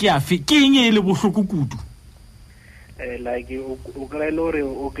gago ke afe ke eng e le bohloko kudu like o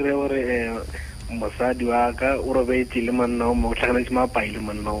kry-le gore mosadi wa ka o robetse le monna o mongwe o tlhageletše mapai le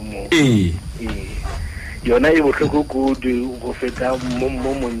monna o mongwe yona e bohloko kudu go feta mo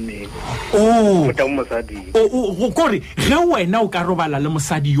monneng feta mo mosading kore ge wena o ka robala le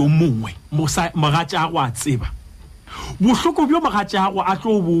mosadi yo mongwe mogatša go a tseba bohloko bjo mogatša a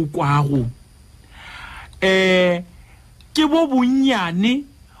tlo bo kwago ke bo bonnyane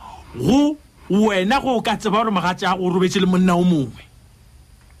go wena go ka tseba gore mogatša go robetse le monna o mongwe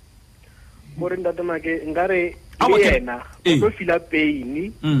gore ntate make nkare le yena o tlo fila pain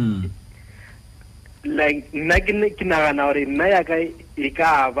like nna ke nagana gore nna ya ka e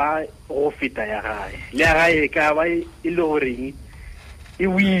ka ba go feta ya gae le ya gae e ka ba e le goreng e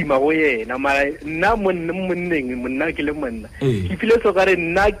wima go yena mara nna monna ke le monna ke file so ka re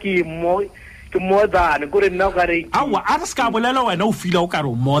nna ke more than gore nna ka re awa a re ska bolela wena o fila o ka re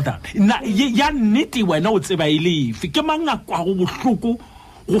more than nna ya nnete wena o tseba ile ife ke mang a kwa go bohloko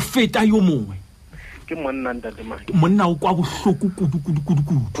go feta yo mongwe ke monna ntate maki monna o kwa bohloko kudu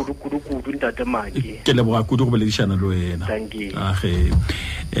ntate maki ke le boga kudu go beledishana le wena thank you age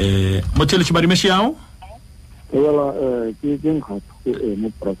motele tshibadi meshiao wala ke ngkhatho mo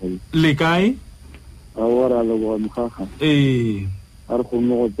profile le kae awara le go mkhaga a re go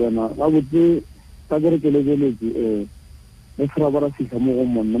mo go tsena ba botse ka gare ke le beletse le fara bara fisa mo go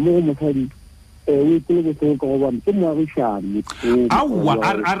monna mo go mosadi o tle go go go bana ke mo a rishane awa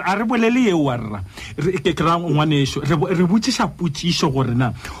a re bolele ye warra ke kra ngwanesho re botsisa putsisho gore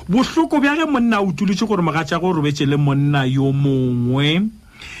na bohloko bja ge monna o tulutse gore mogatša go robetse le monna yo mongwe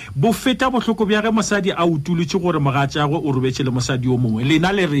bo feta bohloko bja ge mosadi a o tulutse gore mogatša go o robetse le mosadi yo mongwe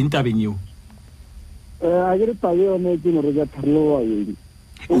lena le reng tabeng eo a ke re tabe yone ke no re ja tharlowa yedi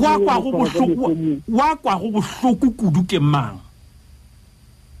wa kwa go bohloko kudu ke mang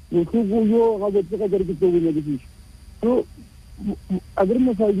bohloko yo ga botse ka gare ke tsogile ke fiša so a ke re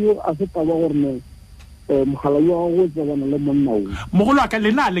mosadi yo a se taba gore ne mogala yo go tsebana le monna o mogolo ka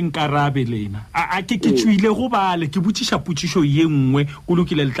lena le nkarabe lena a ke tswile go bale ke botsisa putsisho ye nngwe go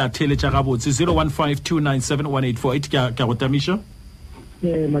lokile le tla theletša ga botse 0152971848 ka go tamisha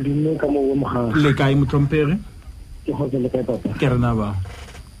madume ka mo moga le kae motlhompere ke go le kae papa ke rena ba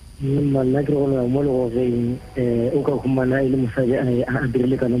monna ke go mo le go reng o ka khumana ile mosadi a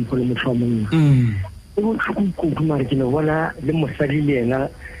dirile ka nna le motho wa monna o go tlhokomela mara ke no bona le mosadi le yena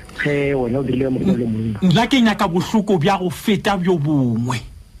ge wena o dirile mo le monna nna ke nyaka bohloko bja go feta bjo bongwe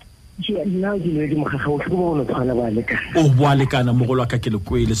nna ke le di mogaga o tlhokomela bona tsana ba le ka o bua le kana mogolo ka ke le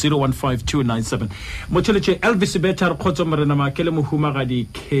kwele 015297 motheletse Elvis Better khotso morena makele mohuma ga di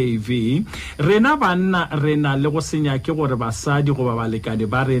KV rena banna rena le go senya ke gore basadi go ba lekane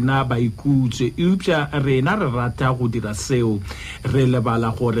ba rena ba ikutswe upša rena re rata go dira seo re lebala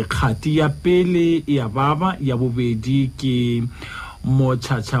gore khati ya pele ya baba ya bobedi ke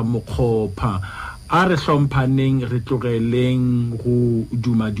mochacha mokgopha a re hlomphaneng re tlogeleng go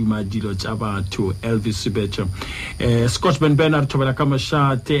duma dilo tša batho Elvis Better Scotchman Bernard thobela ka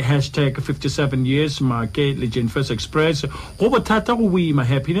mošate #57 years make legend first express go bothata go boima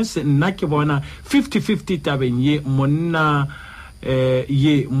happiness nna ke bona 50-50 tabeng ye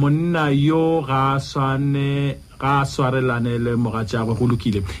monna yo ga swarelane le mogatšagwe go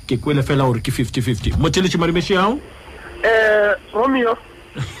lokile ke kwele fela gore ke 50-50 moteletše marimeši yao Romeo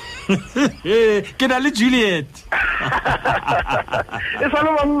ke na le Juliet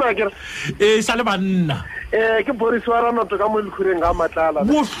e sa le banna ke Boris wa rana to ka mo lekhureng ga matlala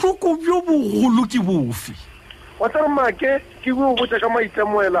bohloko bjo bogolo ke bofe wa tsara make ke go botsa ka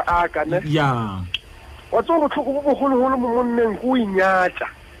maitemoela a ka ne ya wa tsoro bohloko bo bogolo mo monneng go inyatsa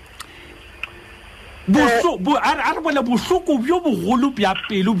a re bona bohloko bjo bogolo bja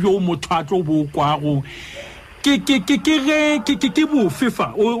pelo bjo motho a tlo bo kwago ke bo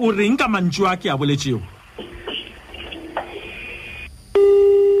fifa o reng ka mantšu a ke a boletšego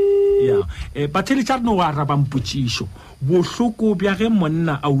ya bathele tša reno o araba mpotšišo bohloko bja ge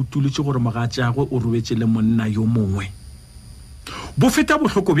monna a utuletse gore mogatšagwe o robetse le monna yo mongwe bo feta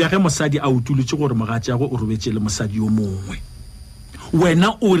bohloko bja ge mosadi a utuletse gore mogatšagwe o robetse le mosadi yo mongwe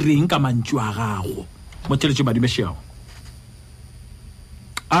wena o reng ka mantšu a gago motheletše badimešago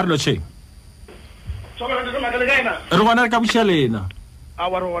a re lotšheng re gona re ka buša lena a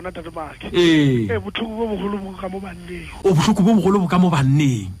wa re gona tatemake botlhoko bo bogolo bo ka mo banneng botlhoko bo bogolo bo ka mo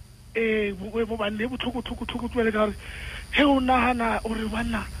banneng mo banneng botlhoko tswele ka gore ge o nagana o re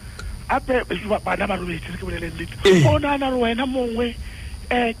banna ape bana ba robetse ke boleleng lete o nagana re wena mongwe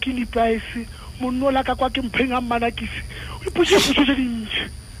ke lipaese monno la ka kwa ke mpheng a mmanakise o ipotse tse dintsi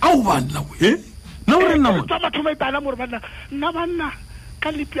ao banna we na o re nna mo tsa batho ba itala mo re banna nna banna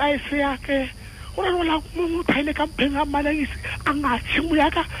ka lipaese ya ke o re la mo thaile ka mpheng a mmanakise a ngatse mo ya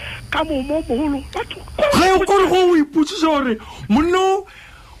ka momo moholo batho ge o gore go o ipotse gore monno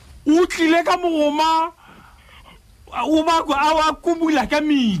o tlile ka mogoma o ba a kumula ka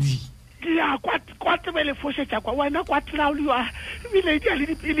medi ya kwa tebele fosetša kwa wena kwa tlaolo yo ebile di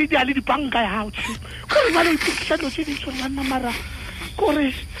a le dipanka ya gago tšhe kore ba le ipokiša dilo tše dintšho banna mara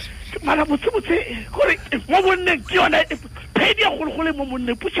kore mara botsebotse kore mo bonneng ke yona pedi ya golgole mo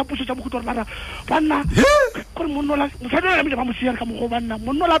monne puša tša mokhutlo gore banna gore monnola mosadi o namile ba mosiere ka mogo banna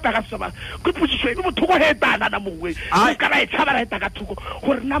monnola pega seba ke pušišo e mothoko he etana na mongwe ka ba e tšhaba ra eta ka thoko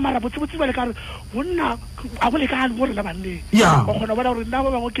gore nna mara botsebotse ba le ka re bonna a bolekane mo rena banneng o kgona bona gore nna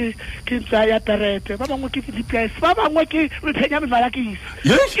ba bangwe ke ntsa ya terete ba bangwe ke dps ba bangwe ke rephenya mebala ke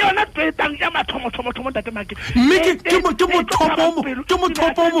isa ke yona petang ya mathomo ntatemake mme ke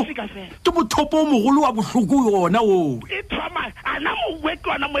mothopo o mogolo wa bohloko yona o e thoma ana mongwe ke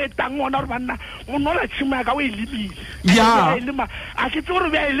ona mo etang ona gore banna monnola tšhimo ya ka o e lemile a ke tse gore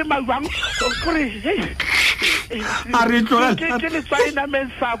be a e lema jwang gore a re tlogela ke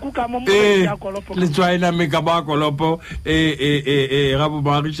letswaenameng saku ka mo ya kolopo letswaenameng ka ba kolopo ga bo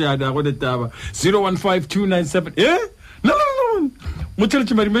baagišana go ditaba 015297 no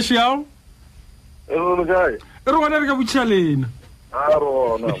motheletše madimeši yao re gona re ka botšha lena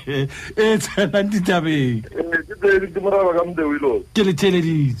tsenang ditabeng ke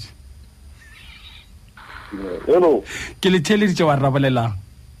letheleditše ke letheleditše wa rabolelang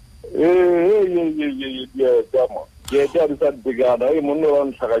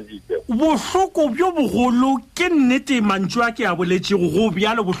bohloko bjo bogolo ke nnete mantšu a ke a boletšego go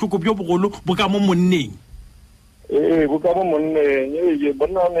bjalo bohloko bjo bogolo bo ka mo monneng bo ka mo monneng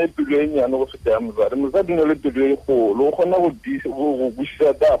bonna ne pelo e nyane go feta ya mosadi mosadi ne le pelo e kgolo o kgona go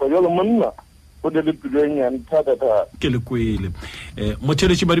bušisa taba jalo monna o ne le pelo e nyane thata ke le kwele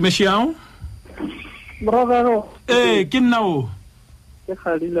motheletše madimeši yao morago ke nna o ke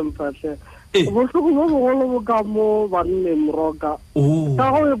kgadile mphatlhe bohloko bo bogolo bo ka mo banneng moroka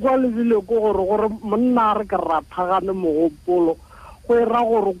ka go e kwa lebile ko gore monna a re ke rathagane mogopolo go e ra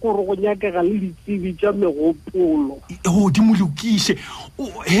gore go nyakega le ditsebi tša megopolo di mo lokiše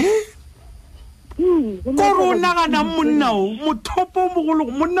kore o naganang monna o mothopo o mogolo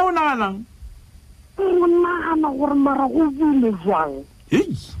monna o naganang o nagana gore mara go bile jwang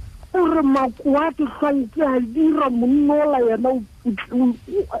gore makoa ke hlwanke a dira monnola yena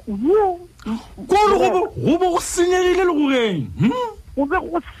kore go bo go senyegile le goreng go be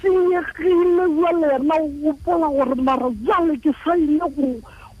go senyegile jale yena o gopola gore mara jale ke saile go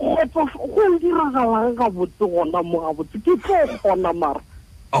diragalang ga botse gona mo ga botse ke tlo kgona mara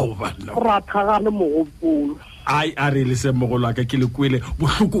ra thagane mogopolo ai a re le se mogolo aka ke le kwele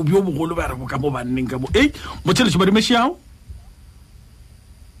bohloko bjo bogolo ba re bo ka mo banneng ka bo motheletše madimeši yao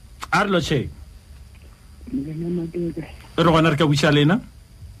a re lotšhe re gona re ka buša lena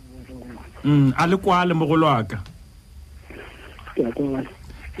a le kwa le mogolo aka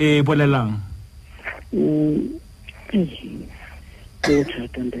bolelang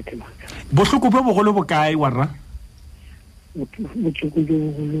bohloko bjo bogolo bo kae warra bohloko bjo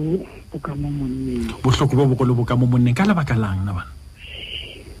bogolo bo ka mo monneng bohloko bjo bogolo bo ka mo monneng ka lebaka lang na bana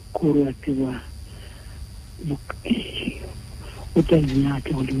kore a tseba o tla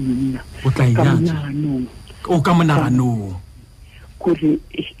inyatla go le monna o ka monaganong kore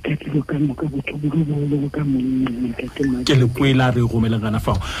ka tlo ka mo ka botlhoko bo ka monneng ke le kwela re gomeleng gana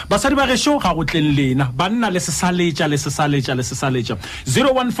fao basadi ba gesho ga go tleng lena banna le sesaletša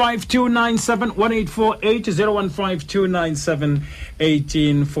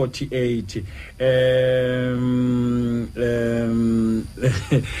 0152971848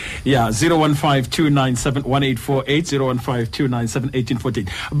 0152971848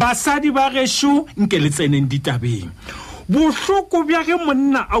 basadi ba gesho nke le tseneng ditabeng bohloko bja ge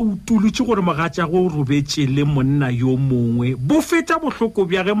monna a utulutše gore mogatsagwe o robetše le monna yo mongwe bo feta bohloko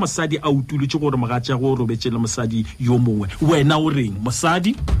bja ge mosadi a utulutše gore mogatsagwe o robetše le mosadi yo mongwe wena o reng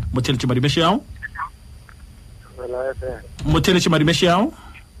mosadi motheletše madimeši yao motheletše madimeši yao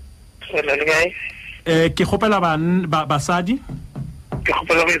ke kgopela basadi ke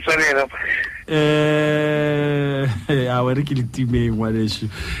kgopela go etswanela a were ke letimeng ngwanešo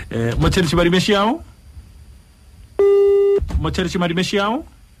motheletše madimeši yao motheletše madimeši yao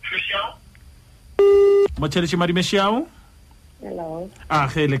motheletše madimeši yao a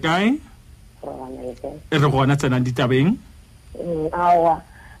ge le kae re gona tsenang ditabeng aowa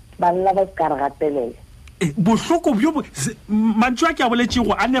banna ba sekare gatelele bohloko bjo mantšu a ke a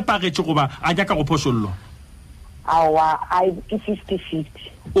boletšego a nepagetše goba a nyaka go phošollwa aowa ke 50-50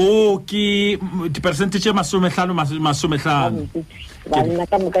 ke dipersente tše 50 banna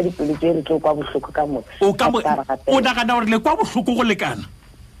ka moka dipelo tše re tlo kwa bohloko ka moka o nagana gore le kwa bohloko go lekana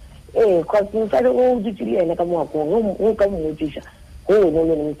mosadi o dutse le ene ka moakong o ka mmotšiša go ene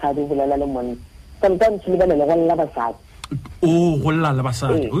le mosadi o bolela le monna sometimes le bana le go lla basadi go lla le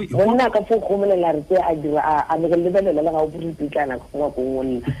basadi monna ka fo gomelela re tse a dira a le lebelela le ga o boripitlana ka moakong o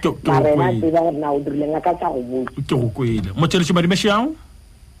lla mara ena a tseba gore na o dirileng a ka tsa go botse ke go kwele motheletše madimeši yao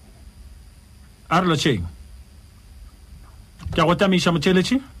a re lotšheng ke go tamisha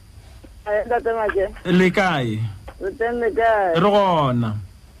motheletši le kae re gona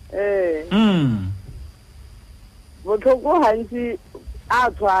botlhoko gantsi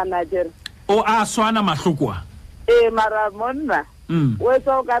a tshwana jere o a swana mahloko a mara monna o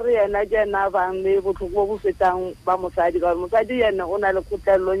etsa o ka re yena jena bang le botlhoko bo fetang ba mosadi ka mosadi yena o na le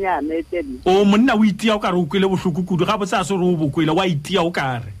kgotlelelo nyana e teng o monna o itia o ka re o kwele bohloko kudu ga botsa se re o bokwele wa itia o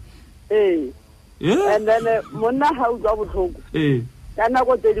ka re and then monna ha o tswa botlhoko ka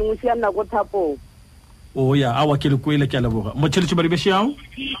nako tse dingwe se yana go thapong o ya a wa ke le kwele ke a leboga motheletši ba dibešiao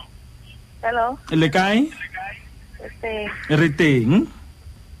hello le kae re teng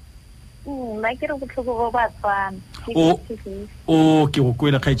nna ke re botlhoko bo ba tshwana o ke go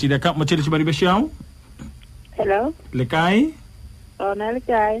kwela kgaetšedi ka motheletši ba dibešiao hello le kae ona le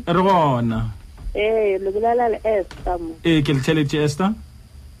kae re gona le bolela le Esther mo ke le theletše Esther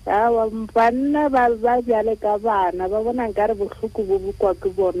wa banna ba bjale ka bana ba bona nkare bohloko bo bokwa ke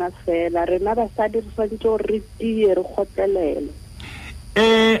bona fela rena basadi re swantse o re tie re kgotlelele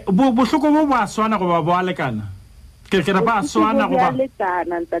bohloko bo ba swana goba bo a lekana ke re ba swana goba bo a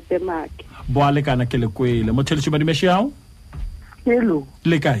lekana ntate make bo a lekana ke le kwele motheletši ba dimešiao hello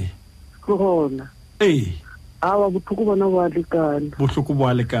le kae ke gona awa botlhoko bona bo a lekana bohloko bo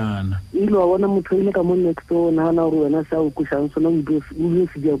a lekana ile wa bona motho ile ka mo next door na na gore wena sa o kushang sona o ile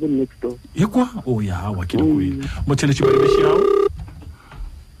se dia go next door kwa o ya wa ke le kwele motheletši ba dimešiao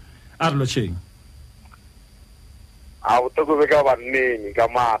a re lotšheng a botlhoko be ka banneng ka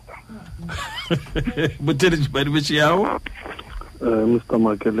mata motheletši ba dimešiao Mr.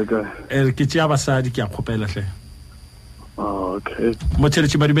 Makele ka ke tšea basadi ke a kgopela hle okay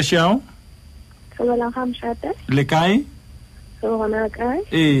motheletši ba dimešiao Bolela ga mshate le kae so gona kae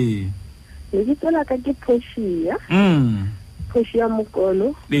le ditela ka ke Posia Posia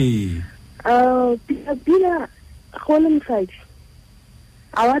mokolo pila go le mfadi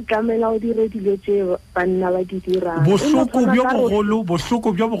a wa tlamela o dire dilo tse banna ba di dirang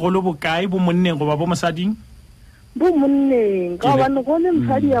bohloko bjo bogolo bo kae bo monneng goba bo mosading bo monneng ka bana go le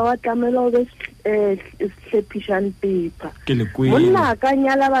mfadi a wa tlamela o be slepishan paper ke le kwele monna ka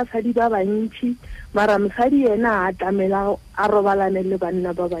nyala basadi ba bantši mara mosadi yena a tlamela a robalane le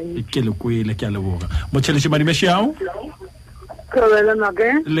banna ba bantši ke le kwele ke a leboga motheletši ba dimešiao ke wela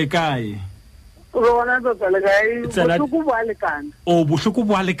make le kae o bona tota le kae bohloko bo a lekana bohloko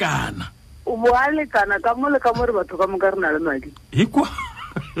bo a lekana bo a lekana ka mo le ka mo re batho ka mo ka re na le madi kwa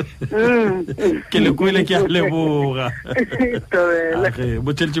ke le kwele ke a leboga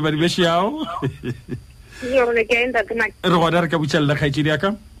motheletši ba dimešiao re gona re ka butšelela kgaetšedi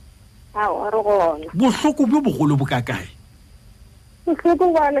yaka bohloko bjo bogolo bo ka kae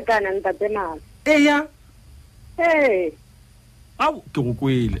bohloko bo a lekana ntate nana eya au ke go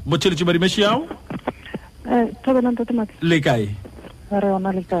kwele motheletši ba dimešiao thobela ntate make le kae re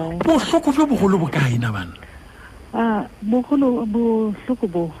ona le kae bohloko bjo bogolo bo kae na bana bohloko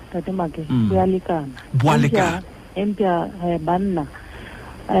bo ntate make bo a lekana empia banna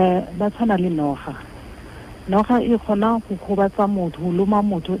ba tshwana le noga e kgona go gobatsa motho go loma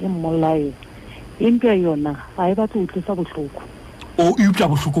motho e mmolae empia yona ga e batse utlwisa bohloko o upša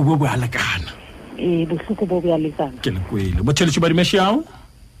bohloko bo a lekana bohloko bo a lekana ke le kwele motheletši ba dimešiao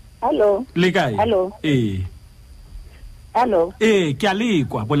hallo le kae hallo hallo ke a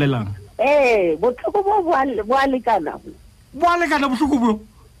lekwa bolelang bohloko bo a lekana bohloko bo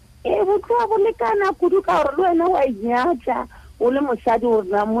botlhoko bo lekana kudu ka gore le wena wa inyatša o le mosadi o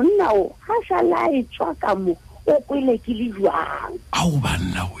rena monna o ga sala e tswa ka mo o kwele ke le jwang ao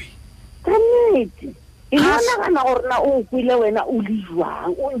banna we ka nnete e nagana gore na o kwele wena o le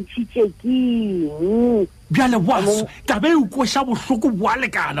jwang o ntšhitše keng bjale was tabe o koša bohloko bo a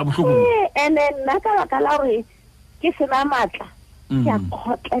lekana bohloko and then nna ka baka la gore ke sena maatla ke a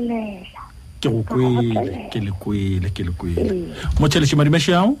kgotlelela ke go kwele ke le kwele motheletši ba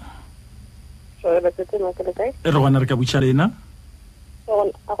dimešiao re gona re ka butša lena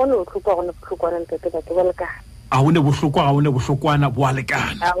a gone bohloko gone bohlokwana ntate batho ba lekana a one bohlokwana bo a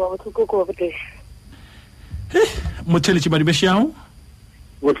lekana bohloko ko bote motheletši ba dimešiao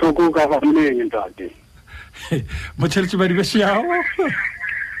bohloko ka banneng ntate motheletši ba dimešiao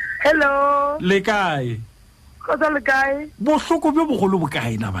hello le kae kgotsa le kae bohloko bjo bogolo bo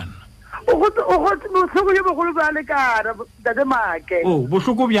kae na banna bohloko bjo bogolo bo a lekana ntate make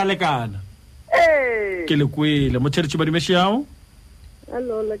bohloko bo a lekana ke le kwele motheletši ba dimešiao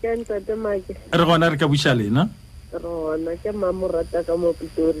hallo le kae ntate make re gona re ka buša lena rona ke mamorata ka mo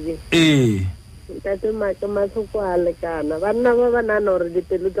Pitori ntate make mahloko a lekana banna ba banana gore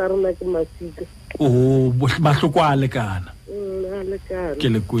dipelo tsa rona ke masika mahloko a lekana ke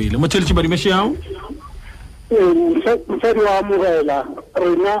le kwele motheletši ba dimešiao mosadi wa amogela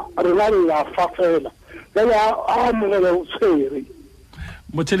rena la fa fela jale a amogela o tshwere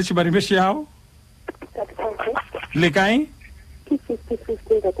motheletši maribeši yao le kae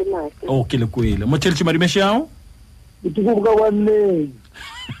o ke le kwele motheletši maribeši yao botukubuka banneng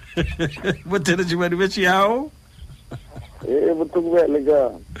motheletši maribeši yao botukubuka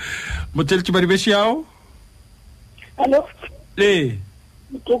lekana motheletši maribeši yao alo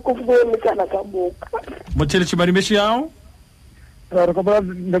botukubuka lekana ka moka motheletši maribeši yao re kopela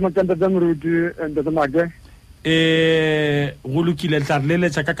ndemokente tsa moruti ntatemake go lokile tla re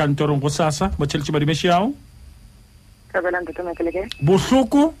leletša ka kantorong go sasa motheletši maribeši yao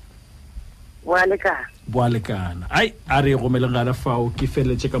bohloko boa lekana ai a re gomeleng gare fao ke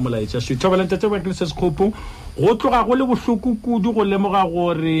feletše ka molaetša se thobaleng tate wa ke se sekgopo go tloga go le bohloko kudu go lemoga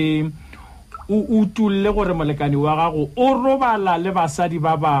gore o utulle gore molekani wa gago o robala le basadi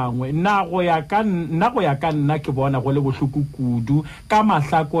ba bangwe nna go ya ka nna ke bona go le bohloko kudu ka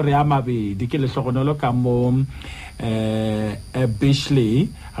mahlakore a mabedi ke lehlogonolo ka mo Bishley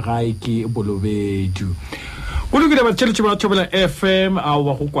ga ke bolobedu go lokile batšheletše ba thobela FM a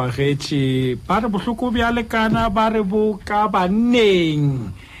wa go kwagetše ba re bohloko bja lekana ba re bo ka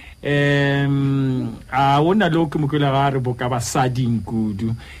banneng a o na le o ke mokwela ga re bo ka basading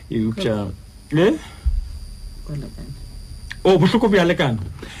kudu eupša o bohloko bja lekana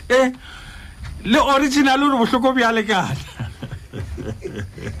le original o re bohloko bja lekana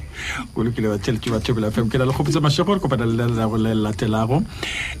go lokile batšheletše ba thobela FM ke na le kgopetsa mašego re kopana le go le latelago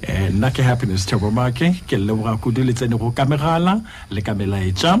nna ke happiness thobomake ke leboga kudu le tsene go ka megala le ka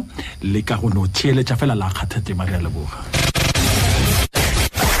melaetša le ka go no theeletša fela la kgathate maria leboga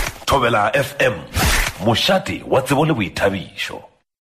Thobela FM mošate wa tsebo le boithabišo.